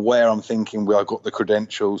mean, I don't know where I'm thinking I got the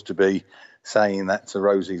credentials to be saying that to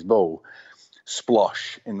Rosie's ball.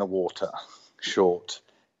 Splosh in the water, short.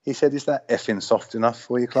 He said, is that effing soft enough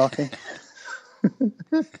for you, Clarkie?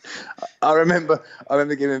 I remember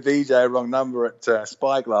giving VJ a wrong number at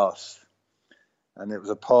Spyglass, and it was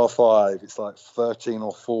a par 5. It's like 13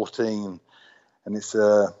 or 14, and it's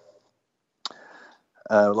like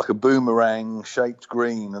a boomerang shaped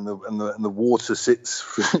green, and the water sits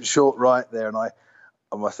short right there. And I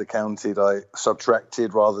must have counted. I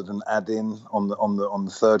subtracted rather than add in on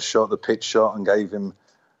the third shot, the pitch shot, and gave him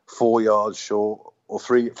 4 yards short. Or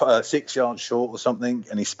 6 yards short or something,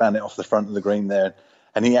 and he span it off the front of the green there.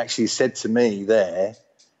 And he actually said to me there,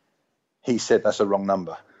 he said, that's a wrong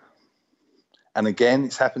number. And again,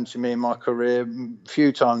 it's happened to me in my career a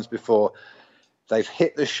few times before. They've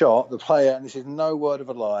hit the shot, the player, and this is no word of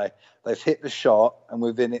a lie, they've hit the shot, and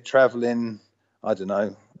within it travelling, I don't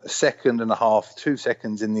know, a second and a half, 2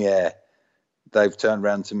 seconds in the air, they've turned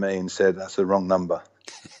around to me and said, that's the wrong number.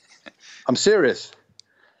 I'm serious.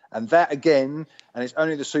 And that again, and it's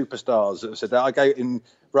only the superstars that have said that. I go in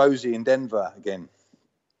Rosie in Denver again,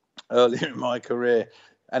 earlier in my career.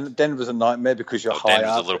 And Denver's a nightmare because you're high up.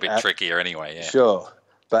 Denver's a little bit trickier anyway, yeah. Sure.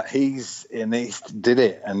 But he did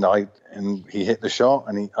it, and he hit the shot,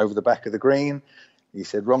 and he over the back of the green. He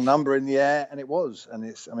said, wrong number in the air, and it was.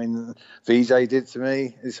 And VJ did to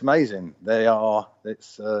me. It's amazing.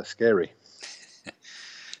 It's scary.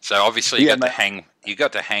 So obviously you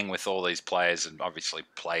got to hang with all these players, and obviously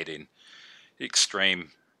played in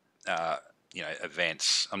extreme,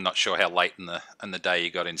 events. I'm not sure how late in the day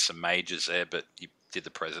you got in some majors there, but you did the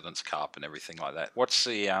President's Cup and everything like that. What's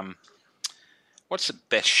the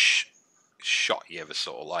best shot you ever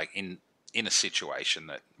saw, like in a situation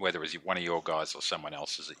that, whether it was one of your guys or someone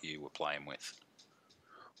else's that you were playing with?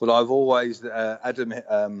 Well, I've always Adam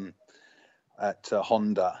at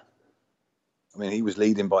Honda. I mean, he was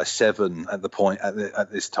leading by 7 at the point at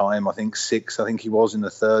this time. I think 6. I think he was in the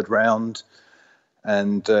 3rd round,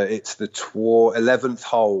 and it's the 11th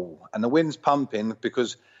hole, and the wind's pumping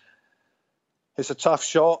because it's a tough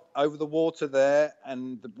shot over the water there,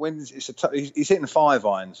 and the wind's. He's hitting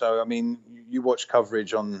 5-iron. So I mean, you watch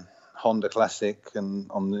coverage on Honda Classic and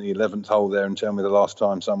on the 11th hole there, and tell me the last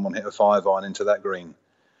time someone hit a 5-iron into that green.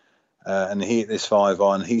 And he hit this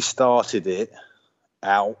 5-iron. He started it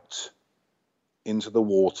out into the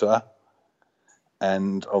water,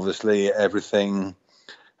 and obviously everything,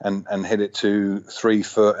 and hit it to 3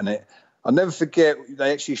 foot. And I'll never forget,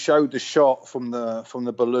 they actually showed the shot from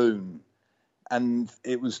the balloon, and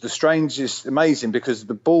it was the strangest, amazing, because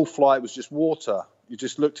the ball flight was just water. You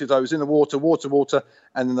just looked as though it was in the water,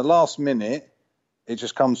 and in the last minute, it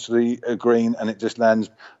just comes to the green and it just lands.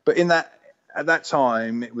 But at that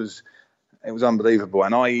time, it was unbelievable.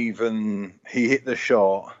 And he hit the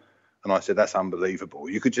shot, and I said, "That's unbelievable."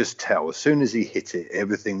 You could just tell as soon as he hit it,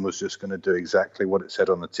 everything was just going to do exactly what it said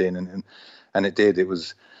on the tin, and it did. It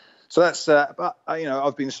was so that's. But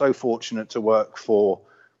I've been so fortunate to work for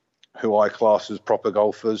who I class as proper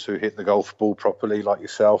golfers who hit the golf ball properly, like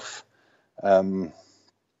yourself.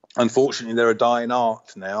 Unfortunately, they're a dying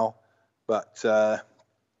art now, but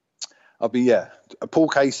Paul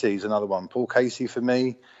Casey is another one. Paul Casey, for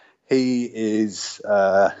me, he is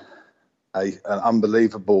an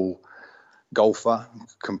unbelievable golfer,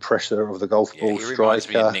 compressor of the golf ball, he striker. reminds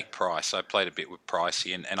me of Nick Price. I played a bit with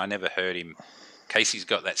Pricey, and I never heard him. Casey's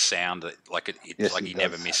got that sound that he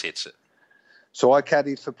never mishits it. So I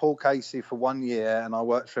caddied for Paul Casey for 1 year, and I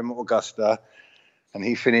worked for him at Augusta, and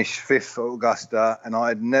he finished 5th at Augusta, and I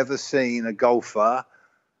had never seen a golfer,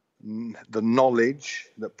 the knowledge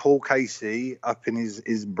that Paul Casey, up in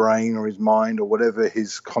his brain or his mind or whatever,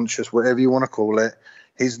 his conscious, whatever you want to call it,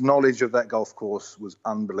 his knowledge of that golf course was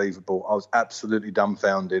unbelievable. I was absolutely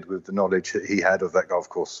dumbfounded with the knowledge that he had of that golf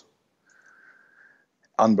course.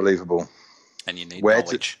 Unbelievable. And you need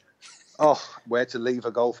knowledge. Where to leave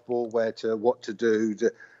a golf ball, what to do,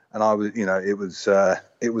 and I was,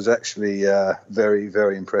 it was actually very,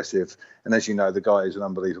 very impressive. And as you know, the guy is an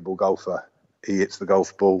unbelievable golfer. He hits the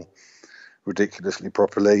golf ball ridiculously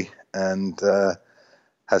properly, and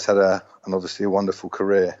has had an obviously a wonderful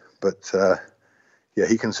career. But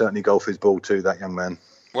he can certainly golf his ball too, that young man.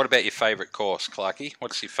 What about your favourite course, Clarkey?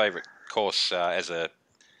 What's your favourite course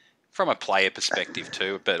from a player perspective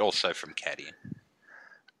too, but also from caddying?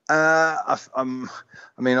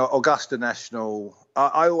 Augusta National.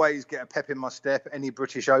 I always get a pep in my step. Any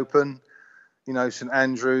British Open, St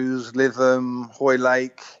Andrews, Lytham,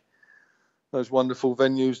 Hoylake, those wonderful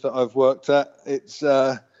venues that I've worked at.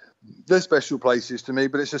 They're special places to me,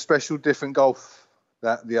 but it's a special, different golf.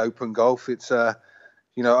 That the Open golf. It's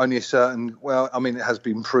only a certain. Well, it has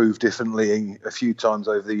been proved differently a few times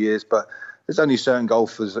over the years, but there's only certain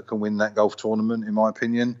golfers that can win that golf tournament, in my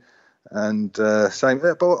opinion. And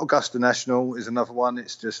but Augusta National is another one.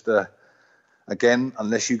 It's just again,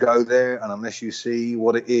 unless you go there and unless you see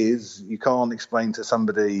what it is, you can't explain to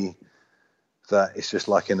somebody that it's just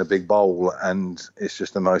like in a big bowl, and it's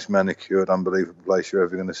just the most manicured, unbelievable place you're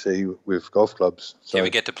ever going to see with golf clubs. So, do you ever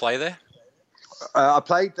get to play there? I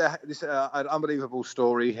played this an unbelievable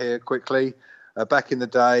story here quickly. Back in the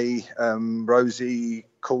day, Rosie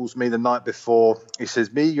calls me the night before. He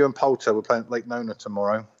says, "Me, you and Poulter, we're playing at Lake Nona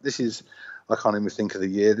tomorrow." This is, I can't even think of the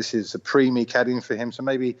year. This is a pre-me caddying for him. So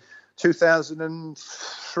maybe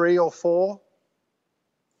 2003 or 4.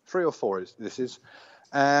 3 or 4 this is.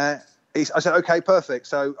 I said, "Okay, perfect."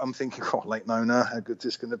 So I'm thinking, Lake Nona, how good is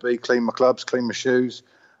this going to be? Clean my clubs, clean my shoes.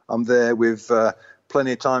 I'm there with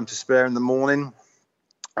plenty of time to spare in the morning.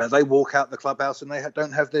 They walk out the clubhouse and they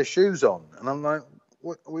don't have their shoes on. And I'm like,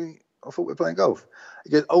 "What are we? I thought we were playing golf." He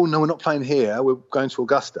goes, "Oh, no, we're not playing here. We're going to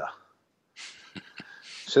Augusta."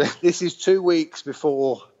 So this is 2 weeks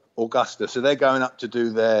before Augusta. So they're going up to do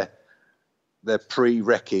their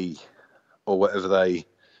pre-recce or whatever they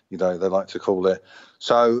like to call it.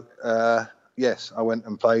 So, yes, I went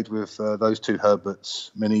and played with those two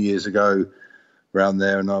Herberts many years ago around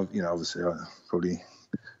there. And obviously I probably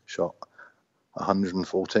shot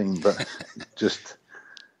 114, but just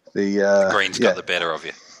the green's got the better of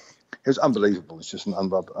you. It was unbelievable. It's just an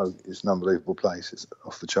unbelievable place. It's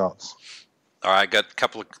off the charts. All right, I got a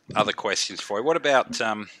couple of other questions for you. What about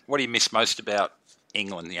what do you miss most about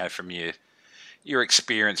England? From your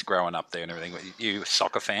experience growing up there and everything. You a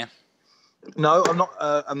soccer fan? No, I'm not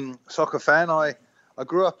a soccer fan. I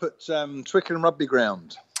grew up at Twickenham Rugby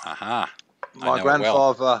Ground. Aha. My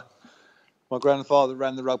grandfather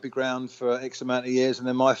ran the rugby ground for X amount of years, and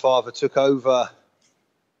then my father took over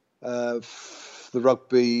the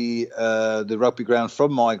rugby ground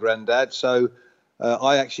from my granddad. So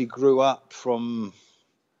I actually grew up from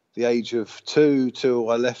the age of 2 till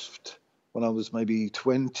I left when I was maybe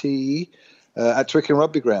 20 at Twickenham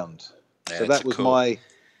Rugby Ground. Yeah, so that was cool.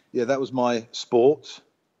 That was my sport.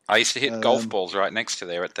 I used to hit golf balls right next to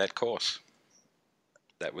there at that course.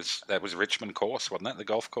 That was Richmond course, wasn't that? The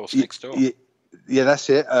golf course next door. Yeah, that's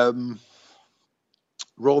it.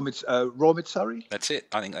 Raw Mid Surrey. That's it.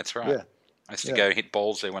 I think that's right. Yeah. I used to go hit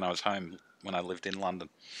balls there when I was home, when I lived in London.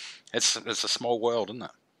 It's a small world, isn't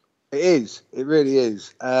it? It is. It really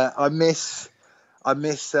is. I miss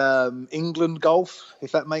England golf,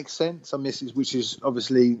 if that makes sense. I miss it, which is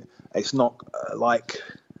obviously it's not like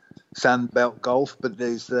Sandbelt Golf, but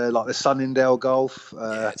there's like the Sunningdale Golf.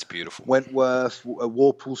 Yeah, it's beautiful. Wentworth,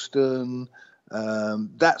 Worplesdon,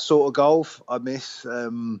 that sort of golf I miss.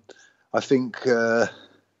 I think,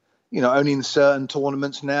 only in certain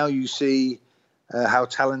tournaments now you see how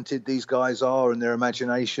talented these guys are and their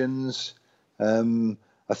imaginations.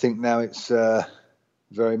 I think now it's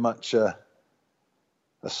very much a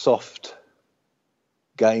soft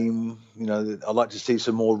game. I'd like to see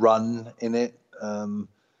some more run in it.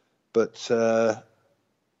 But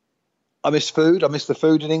I miss food. I miss the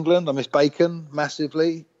food in England. I miss bacon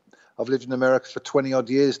massively. I've lived in America for 20 odd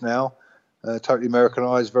years now. Totally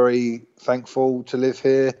Americanized, very thankful to live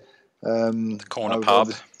here. The corner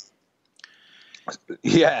pub.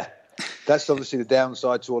 Yeah, that's obviously the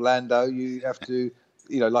downside to Orlando. You have to,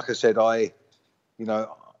 like I said, I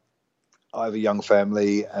have a young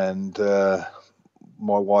family, and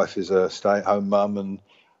my wife is a stay-at-home mum, and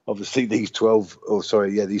obviously these 12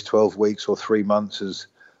 weeks or 3 months has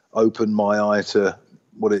opened my eye to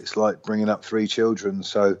what it's like bringing up 3 children.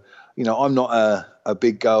 So, I'm not a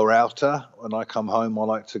big go-outer. When I come home, I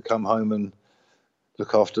like to come home and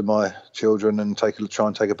look after my children and try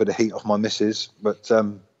and take a bit of heat off my missus. But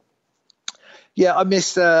I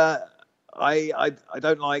miss. I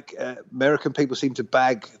don't like American people seem to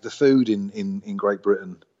bag the food in Great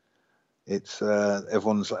Britain. It's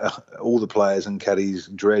everyone's all the players and caddies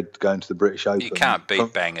dread going to the British Open. You can't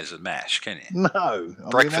beat bangers and mash, can you? No,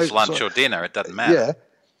 breakfast, lunch, or dinner, it doesn't matter. Yeah,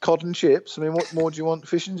 cod and chips. I mean, what more do you want?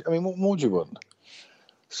 What more do you want?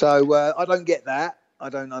 So I don't get that. I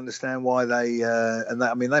don't understand why they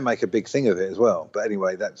they make a big thing of it as well. But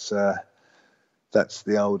anyway, that's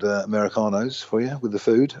the old Americanos for you with the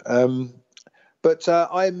food. But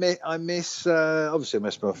I miss obviously I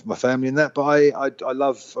miss my family and that. But I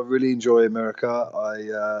really enjoy America.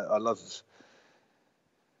 I love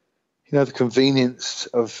the convenience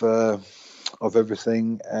of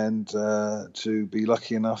everything, and to be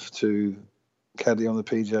lucky enough to caddy on the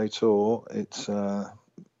PGA Tour. It's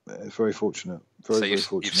very fortunate. Very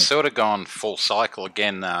fortunate. You've sort of gone full cycle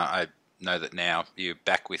again. I know that now you're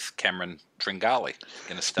back with Cameron Tringali.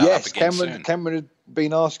 Going to start up again soon. Cameron had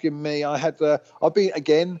been asking me. I've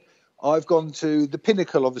gone to the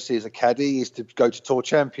pinnacle, obviously, as a caddy, is to go to Tour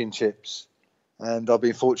Championships. And I've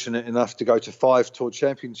been fortunate enough to go to 5 Tour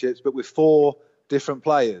Championships, but with 4 different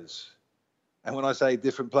players. And when I say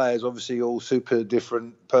different players, obviously all super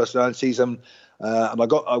different personalities. And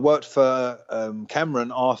I worked for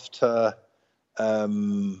Cameron after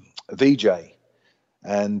VJ.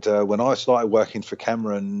 And when I started working for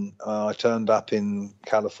Cameron, I turned up in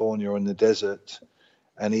California in the desert,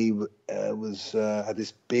 and he had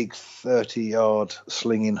this big 30-yard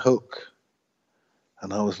slinging hook.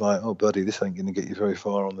 And I was like, oh, buddy, this ain't going to get you very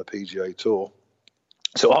far on the PGA Tour.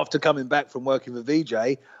 So after coming back from working for VJ,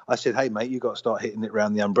 I said, hey, mate, you've got to start hitting it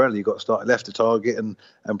around the umbrella. You've got to start left to target and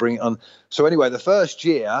bring it on. So anyway, the first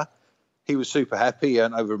year, he was super happy. He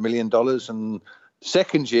earned over $1 million. And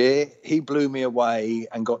second year, he blew me away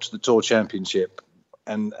and got to the Tour Championship.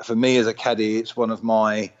 And for me as a caddy, it's one of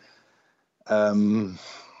my, I'm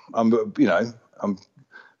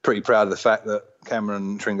pretty proud of the fact that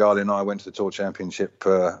Cameron Tringali and I went to the Tour Championship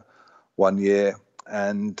 1 year.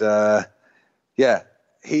 And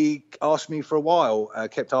he asked me for a while,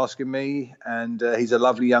 kept asking me, and he's a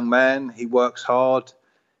lovely young man. He works hard.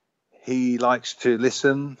 He likes to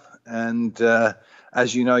listen. And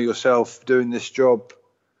as you know yourself, doing this job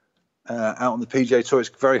out on the PGA Tour, it's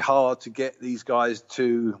very hard to get these guys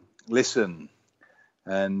to listen.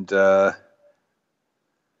 And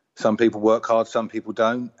some people work hard, some people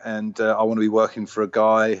don't. And I want to be working for a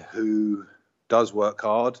guy who does work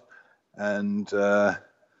hard and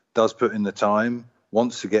does put in the time,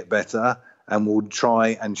 wants to get better, and will try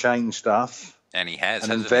and change stuff. And he has.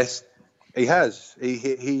 And invest. He has.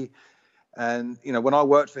 And, when I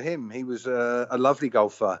worked for him, he was a lovely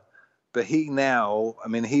golfer. But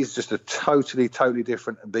he's just a totally, totally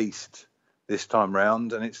different beast this time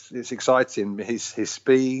round. And it's exciting. His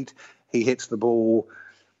speed, he hits the ball,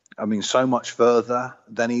 so much further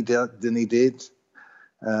than he did.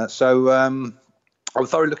 So I'm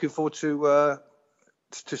thoroughly looking forward to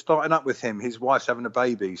starting up with him. His wife's having a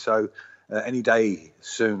baby, so any day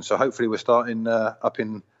soon. So hopefully we're starting up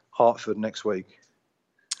in Hartford next week.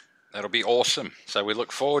 That'll be awesome. So we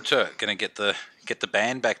look forward to it. Going to get the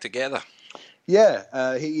band back together.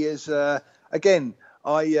 Yeah, he is. Again,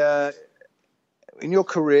 in your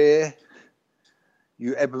career,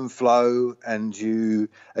 you ebb and flow, and you,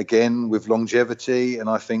 again, with longevity. And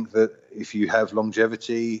I think that if you have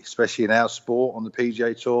longevity, especially in our sport on the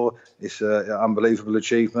PGA Tour, it's an unbelievable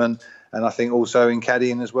achievement. And I think also in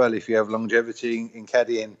caddying as well, if you have longevity in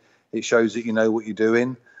caddying, It shows that you know what you're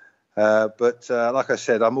doing. But like I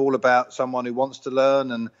said, I'm all about someone who wants to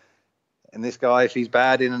learn. And this guy, if he's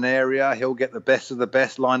bad in an area, he'll get the best of the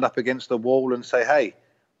best lined up against the wall and say, hey,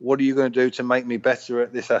 what are you going to do to make me better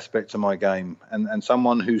at this aspect of my game? And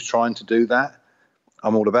someone who's trying to do that,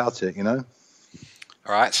 I'm all about it, you know.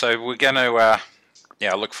 All right, so we're going to,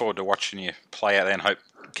 I look forward to watching you play out there and hope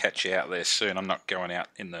to catch you out there soon. I'm not going out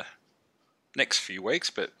in the next few weeks,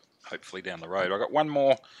 but hopefully down the road. I've got one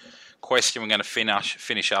more question we're going to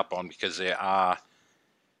finish up on, because there are,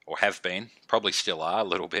 or have been, probably still are a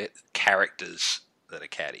little bit, characters that are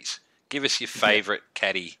caddies. Give us your favourite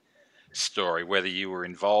caddy story, whether you were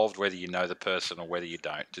involved, whether you know the person, or whether you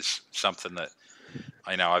don't. Just something that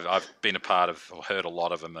I know I've been a part of or heard a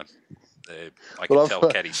lot of them. I can tell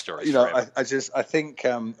caddy stories. You know, forever. I think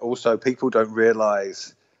also people don't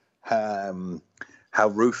realise how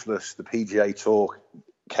ruthless the PGA Tour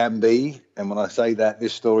can be. And when I say that,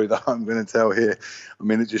 this story that I'm going to tell here, I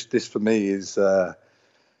mean, this for me is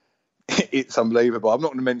it's unbelievable. I'm not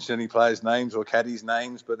going to mention any players' names or caddies'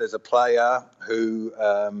 names, but there's a player who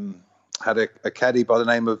had a caddy by the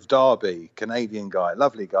name of Darby, Canadian guy,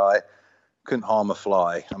 lovely guy, couldn't harm a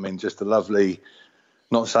fly. I mean, just a lovely,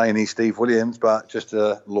 not saying he's Steve Williams, but just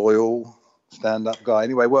a loyal, stand-up guy.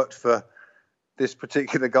 Anyway, worked for this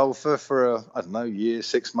particular golfer for I don't know, year,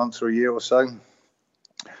 6 months or a year or so.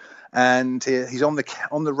 And he's on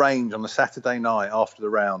the range on a Saturday night after the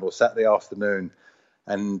round, or Saturday afternoon,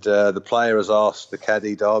 and the player has asked the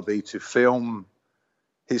caddy, Darby, to film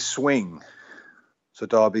his swing. So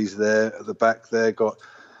Darby's there at the back there, got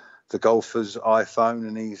the golfer's iPhone,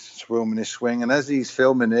 and he's filming his swing. And as he's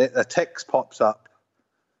filming it, a text pops up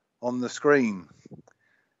on the screen,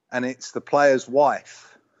 and it's the player's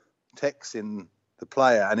wife texting the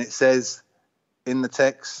player, and it says in the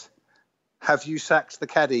text, "Have you sacked the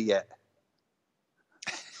caddy yet?"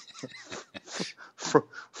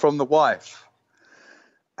 From the wife.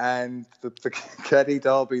 And the caddy,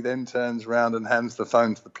 Darby, then turns around and hands the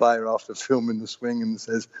phone to the player after filming the swing and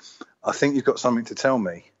says, "I think you've got something to tell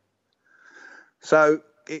me." So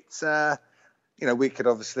it's, we could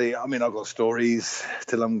obviously, I mean, I've got stories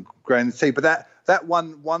till I'm growing the teeth, but that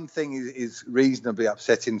one thing is reasonably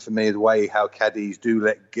upsetting for me, the way how caddies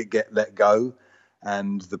do get let go,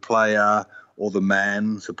 and the player or the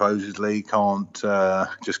man supposedly can't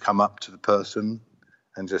just come up to the person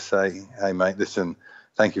and just say, "Hey mate, listen,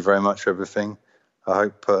 thank you very much for everything. I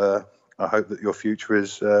hope that your future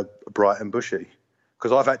is bright and bushy."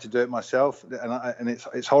 Because I've had to do it myself, and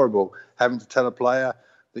it's horrible having to tell a player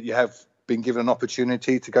that you have been given an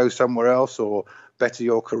opportunity to go somewhere else or better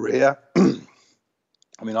your career.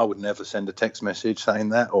 I mean, I would never send a text message saying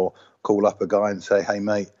that, or call up a guy and say, "Hey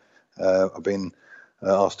mate, I've been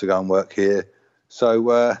asked to go and work here."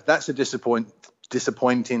 So that's a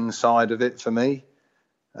disappointing side of it for me.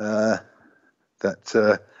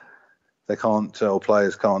 That they can't, or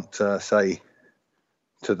players can't say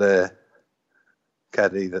to their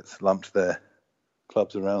caddy that's lumped their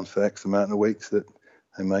clubs around for X amount of weeks that,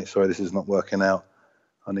 "Hey mate, sorry, this is not working out.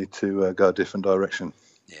 I need to go a different direction."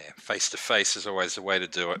 Yeah, face-to-face is always the way to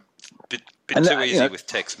do it. Bit too easy with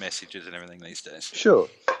text messages and everything these days. Sure.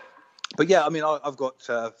 But yeah, I mean, I've got,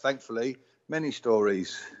 thankfully, many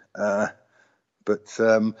stories. But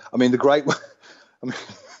I mean, the great one, I mean,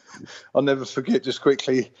 I'll never forget, just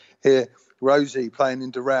quickly here, Rosie playing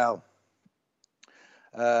in Doral.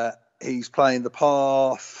 He's playing the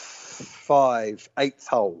par 5, 8th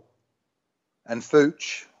hole. And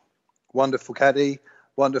Fooch, wonderful caddy,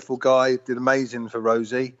 wonderful guy, did amazing for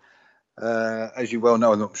Rosie. As you well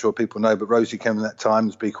know, I'm not sure people know, but Rosie can at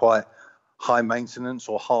times be quite high maintenance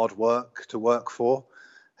or hard work to work for.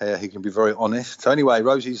 He can be very honest. So anyway,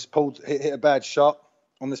 Rosie's hit a bad shot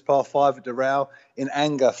on this par 5 at Doral. In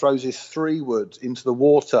anger, throws his 3-wood into the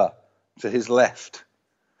water to his left.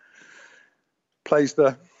 Plays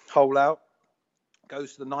the hole out.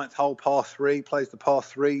 Goes to the 9th hole, par 3. Plays the par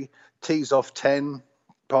 3. Tees off 10,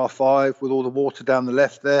 par 5, with all the water down the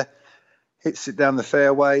left there. Hits it down the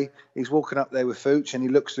fairway. He's walking up there with Fooch, and he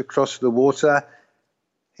looks across the water.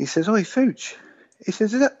 He says, "Oi, Fooch." He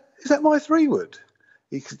says, is that my 3-wood?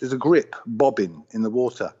 There's a grip bobbing in the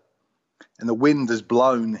water, and the wind has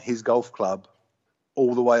blown his golf club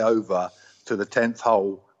all the way over to the 10th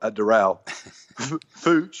hole at Doral.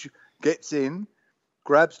 Fooch gets in,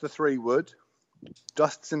 grabs the 3-wood,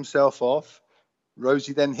 dusts himself off.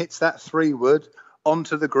 Rosie then hits that 3-wood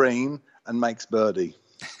onto the green and makes birdie.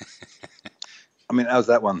 I mean, how's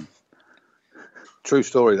that one? True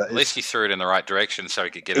story, that is. At least he threw it in the right direction so he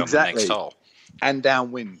could get on the next hole. And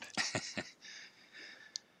downwind.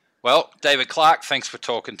 Well, David Clark, thanks for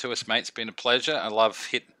talking to us, mate. It's been a pleasure. I love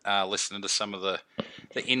listening to some of the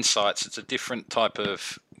insights. It's a different type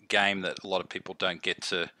of game that a lot of people don't get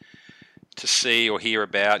to see or hear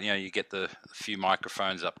about. You get the few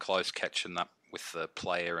microphones up close, catching up with the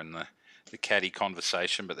player and the caddy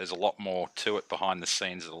conversation, but there's a lot more to it behind the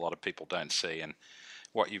scenes that a lot of people don't see. And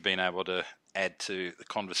what you've been able to add to the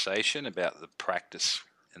conversation about the practice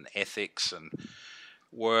and ethics and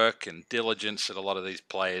work and diligence that a lot of these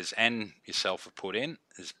players and yourself have put in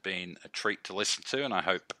has been a treat to listen to, and I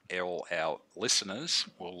hope all our listeners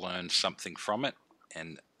will learn something from it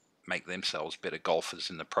and make themselves better golfers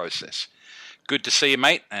in the process. Good to see you,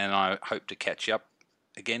 mate, and I hope to catch you up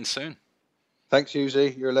again soon. Thanks,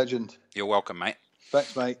 Husey. You're a legend. You're welcome, mate.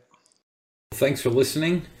 Thanks, mate. Thanks for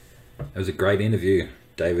listening. It was a great interview.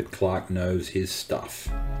 David Clark knows his stuff.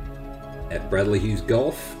 At Bradley Hughes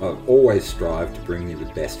Golf, I've always strived to bring you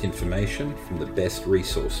the best information from the best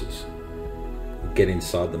resources. We'll get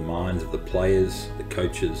inside the minds of the players, the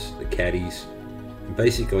coaches, the caddies, and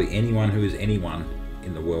basically anyone who is anyone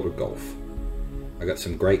in the world of golf. I got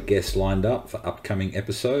some great guests lined up for upcoming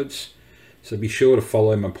episodes, so be sure to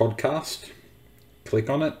follow my podcast, click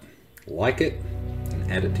on it, like it, and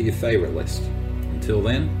add it to your favourite list. Until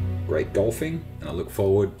then, great golfing, and I look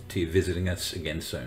forward to you visiting us again soon.